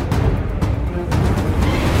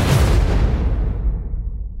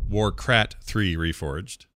 Warcrat 3 Reforged.